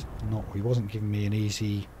 It's not. He wasn't giving me an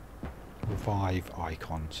easy revive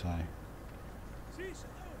icon, so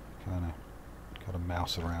kind of got to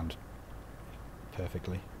mouse around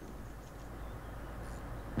perfectly.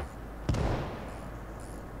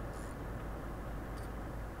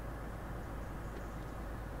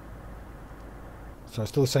 So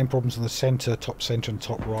still the same problems in the centre, top centre and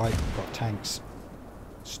top right. We've got tanks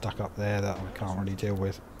stuck up there that I can't really deal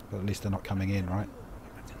with, but at least they're not coming in, right?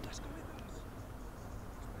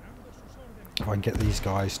 If I can get these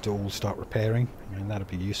guys to all start repairing, I mean that'd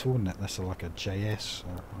be useful, wouldn't it? That's like a JS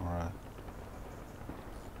or a...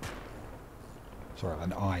 Sorry,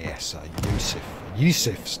 an IS, a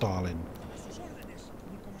Yusuf Stalin.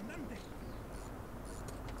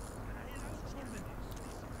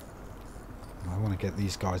 I want to get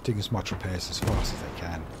these guys doing as much repairs as fast as they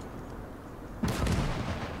can.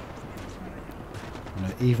 You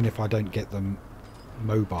know, even if I don't get them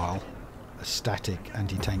mobile, a static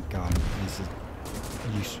anti-tank gun is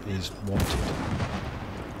wanted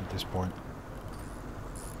at this point. I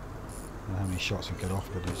don't know how many shots I get off,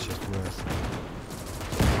 but it's just worth.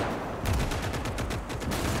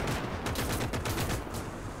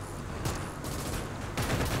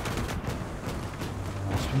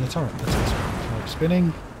 Spin the turret. That's it. Turret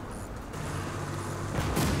spinning.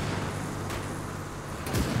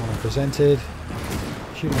 One presented.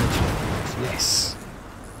 Shooting the turret. Yes.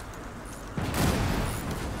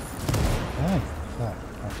 Okay.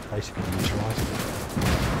 That's basically neutralised.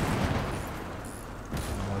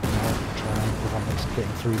 Try and aim for one that's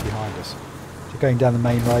getting through behind us. So going down the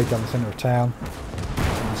main road, down the centre of town.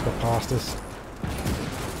 Someone's got past us.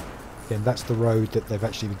 Again, that's the road that they've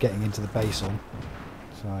actually been getting into the base on.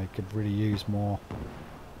 So I could really use more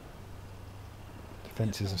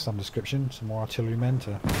defences of some description, some more artillerymen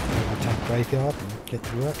to go to the tank graveyard and get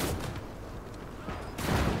to work.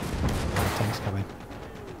 Tanks coming.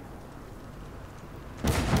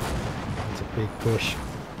 It's a big push.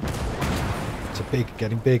 It's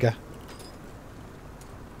getting bigger.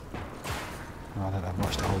 Oh, I don't have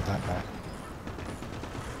much to hold that back.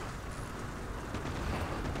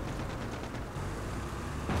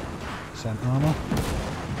 Sent armour.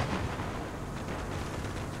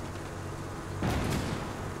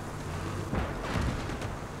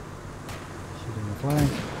 Shooting the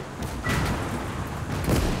flank.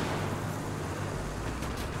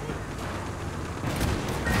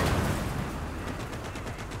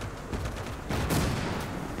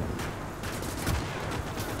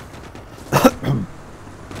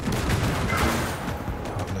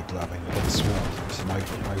 Oh, look, loving. Look at the swarm. It's an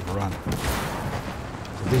overrun.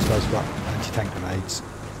 So these guys have got anti-tank grenades.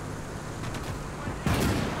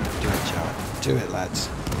 Do it, Joe. Do it, lads.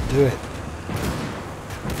 Do it.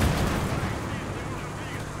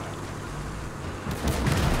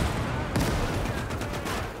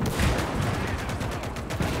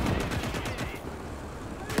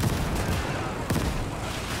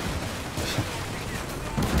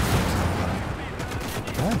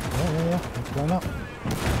 Yeah. It's going up.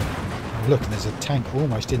 Oh, look, and there's a tank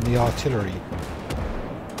almost in the artillery.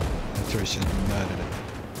 Just murdered it.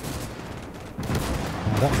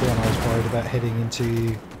 Now that's the one I was worried about heading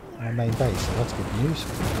into our main base, so that's good news.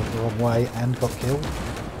 Went the wrong way and got killed.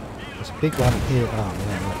 There's a big one here. Oh,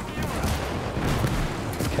 yeah, look.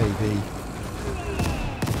 KV.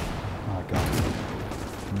 Oh, God.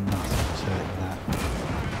 Nothing was hurting that.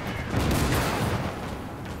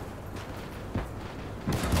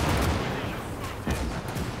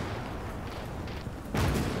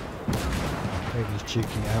 He's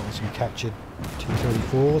duking it out with some captured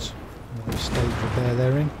T-34s. Little stage repair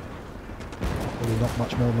they're in. Probably not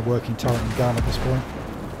much more than a working turret and gun at this point.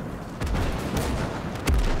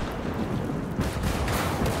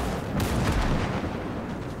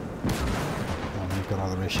 And they've got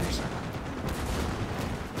other issues.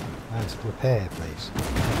 Lads, repair, please.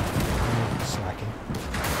 Slacking.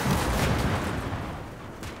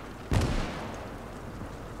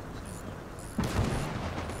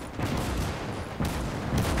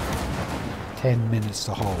 10 minutes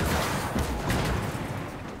to hold.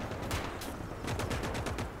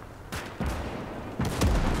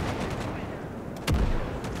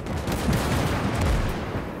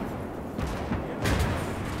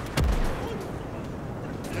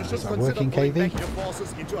 You should Is that consider working, pulling KV? back your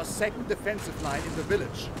forces into a second defensive line in the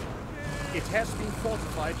village. It has been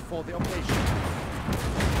fortified for the occasion.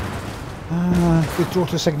 Withdraw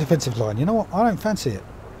to a second defensive line. You know what? I don't fancy it.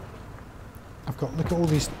 I've got, look at all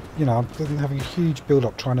these, you know, I'm having a huge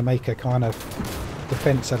build-up trying to make a kind of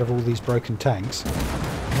defence out of all these broken tanks. I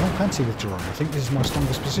don't fancy withdrawing. I think this is my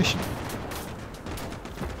strongest position.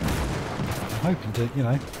 I'm hoping to, you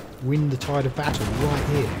know, win the tide of battle right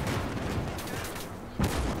here.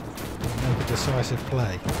 Make a decisive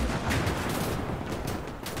play.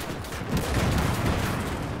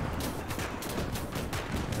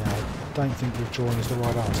 I don't think withdrawing is the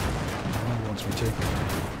right answer. No one wants me to.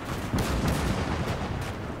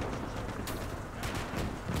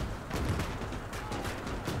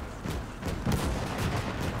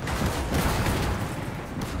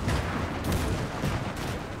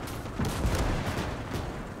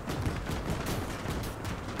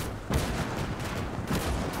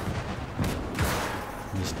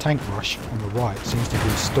 This tank rush on the right seems to be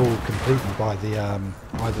stalled completely by the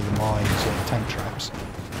either the mines or the tank traps.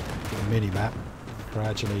 The mini-map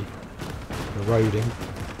gradually eroding.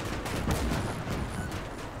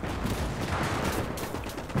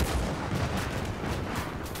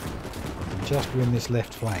 And just win this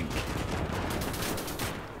left flank.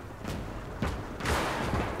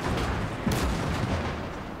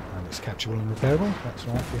 And it's catchable and repairable. That's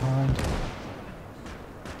right behind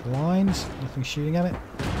the lines. Nothing shooting at it.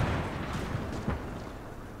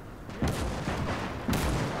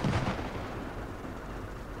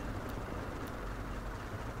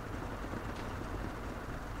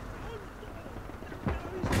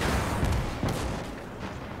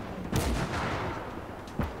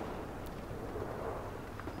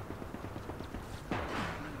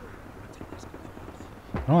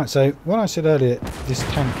 Right, so when I said earlier this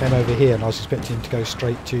tank came over here and I was expecting him to go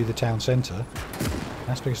straight to the town centre,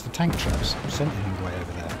 that's because the tank traps sent him way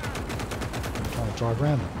over there. I'm trying to drive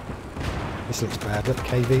around them. This looks bad. Look,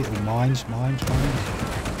 KV, all mines.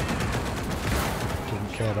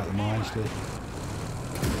 Didn't care about the mines, did he?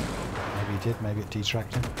 Maybe he did, maybe it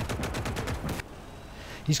detracted him.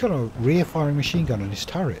 He's got a rear firing machine gun on his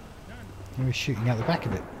turret. He was shooting out the back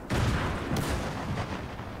of it.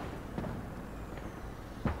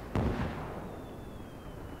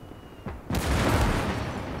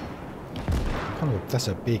 That's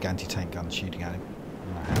a big anti-tank gun shooting at him.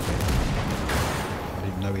 I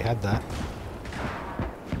didn't know he had that.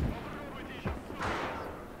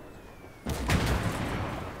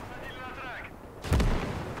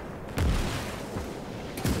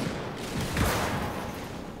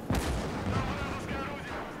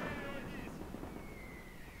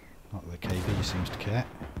 Not that the KV seems to care.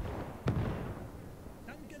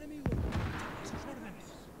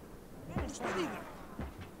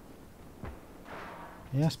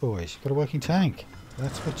 Yes, boys, you've got a working tank.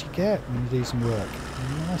 That's what you get when you do some work.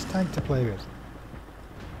 A nice tank to play with.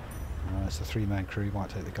 It's a three-man crew. Might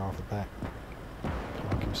take the guy off the back.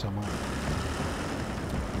 Park him somewhere.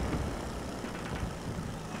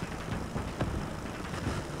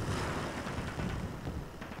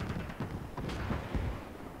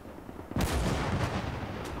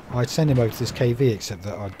 I'd send him over to this KV, except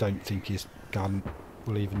that I don't think his gun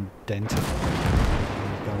will even dent it.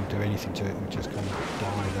 Won't do anything to it, and just kind of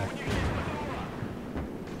die there.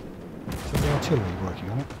 So the artillery working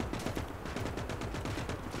on it.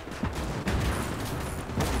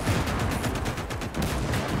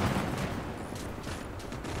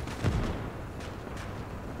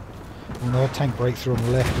 Another tank breakthrough on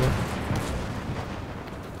the left. Look.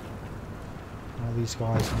 Now these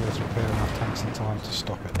guys can be able to repair enough tanks in time to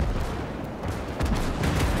stop it.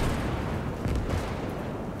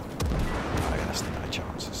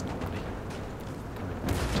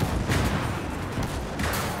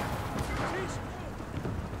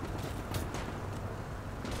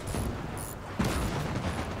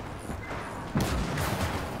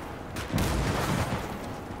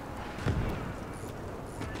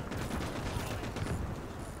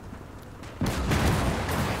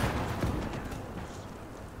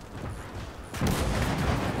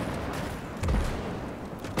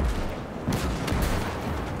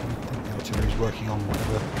 Working on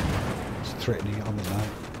whatever is threatening it on the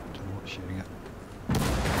night. Don't know what's shooting at.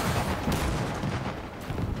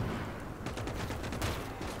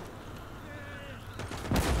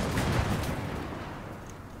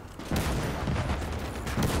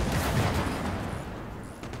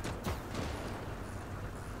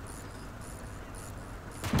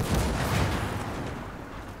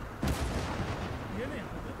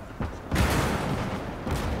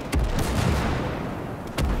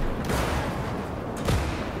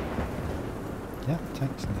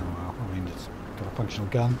 Tanks? No, well, I mean, it's got a functional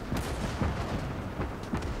gun.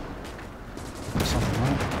 Something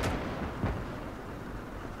like that.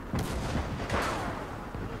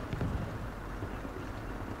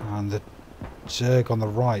 And the Zerg on the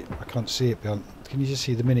right, I can't see it beyond. Can you just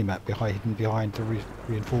see the mini-map hidden behind the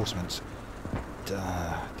reinforcements?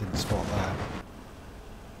 Didn't spot that.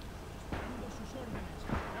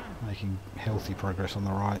 Making healthy progress on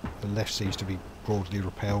the right. The left seems to be broadly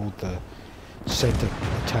repelled. The centre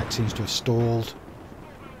attack seems to have stalled.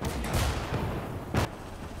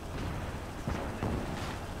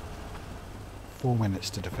 Four minutes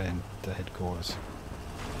to defend the headquarters.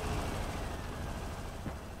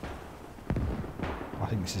 I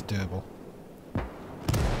think this is doable.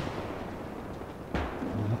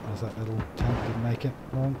 As that little tank didn't make it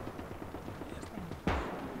long.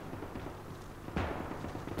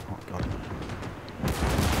 Oh god.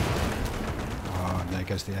 Oh, and there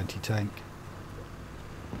goes the anti-tank.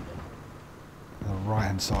 The right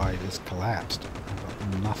hand side is collapsed.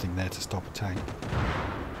 I've got nothing there to stop a tank.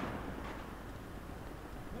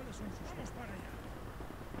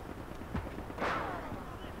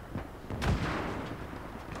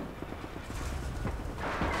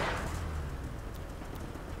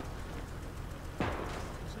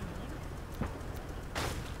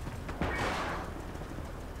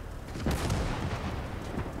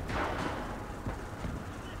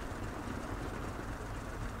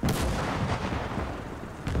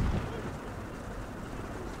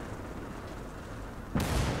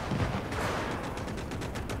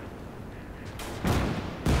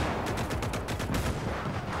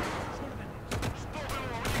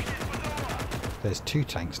 There's two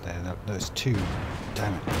tanks there. There's two.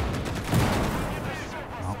 Damn it.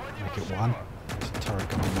 Well, make it one. There's a turret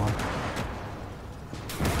coming one.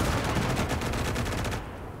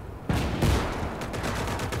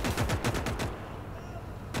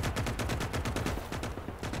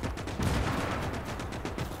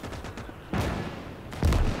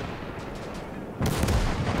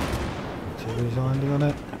 Artillery's landing on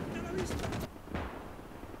it.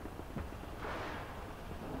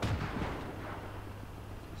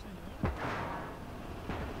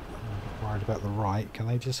 About the right, can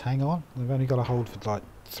they just hang on? They've only got to hold for like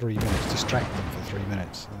 3 minutes, distract them for 3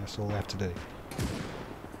 minutes. That's all they have to do. You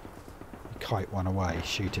kite one away,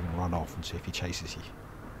 shoot him and run off and see if he chases you.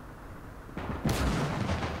 I've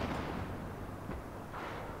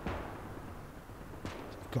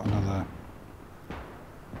got another.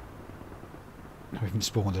 I've even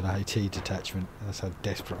spawned an AT detachment. That's how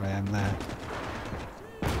desperate I am there.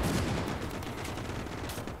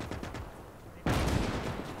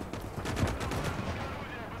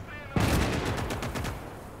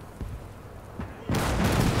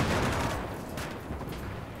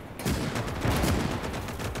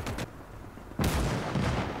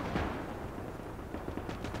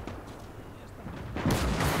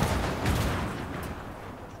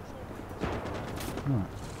 Right,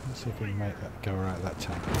 let's see if we can make that go out of that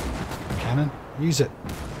tank. Cannon, use it.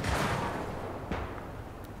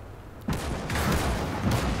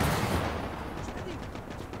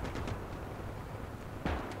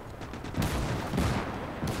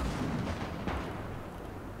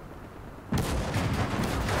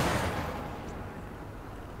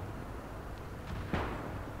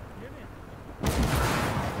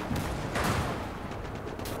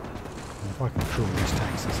 If I can crawl these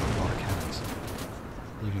tanks, there's a lot of cannons.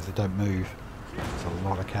 Even if they don't move, it's a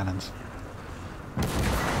lot of cannons.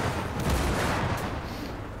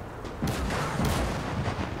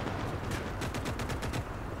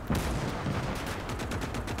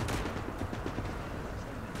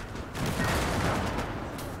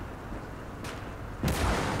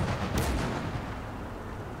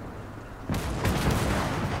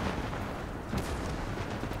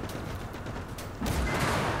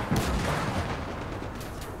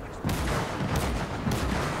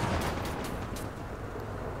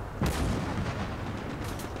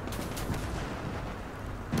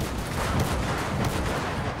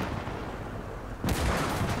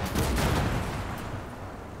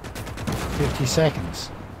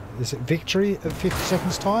 Seconds. Is it victory at 50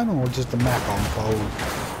 seconds time, or just the map unfold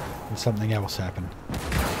and something else happen?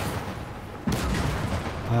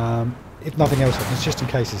 If nothing else happens, just in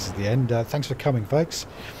case this is the end, thanks for coming, folks.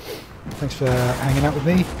 Thanks for hanging out with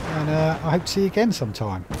me, and I hope to see you again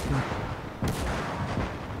sometime.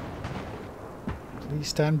 Please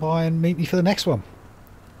stand by and meet me for the next one.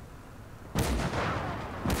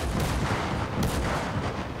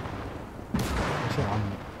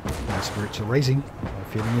 Spirits are raising. I'm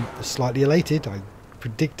feeling slightly elated. I'm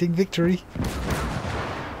predicting victory.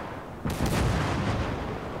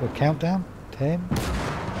 A countdown. 10,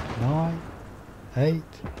 9, 8,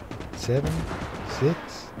 7, 6,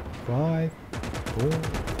 5, 4.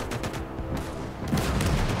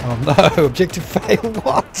 Oh no, objective fail,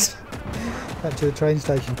 what? Back to the train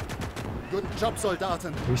station. Good job,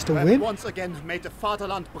 Soldaten. Do we still You win? have once again made the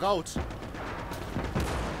Vaterland proud.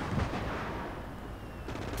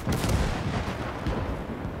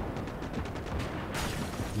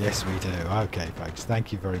 Yes, we do. Okay, folks.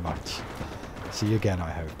 Thank you very much. See you again, I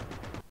hope.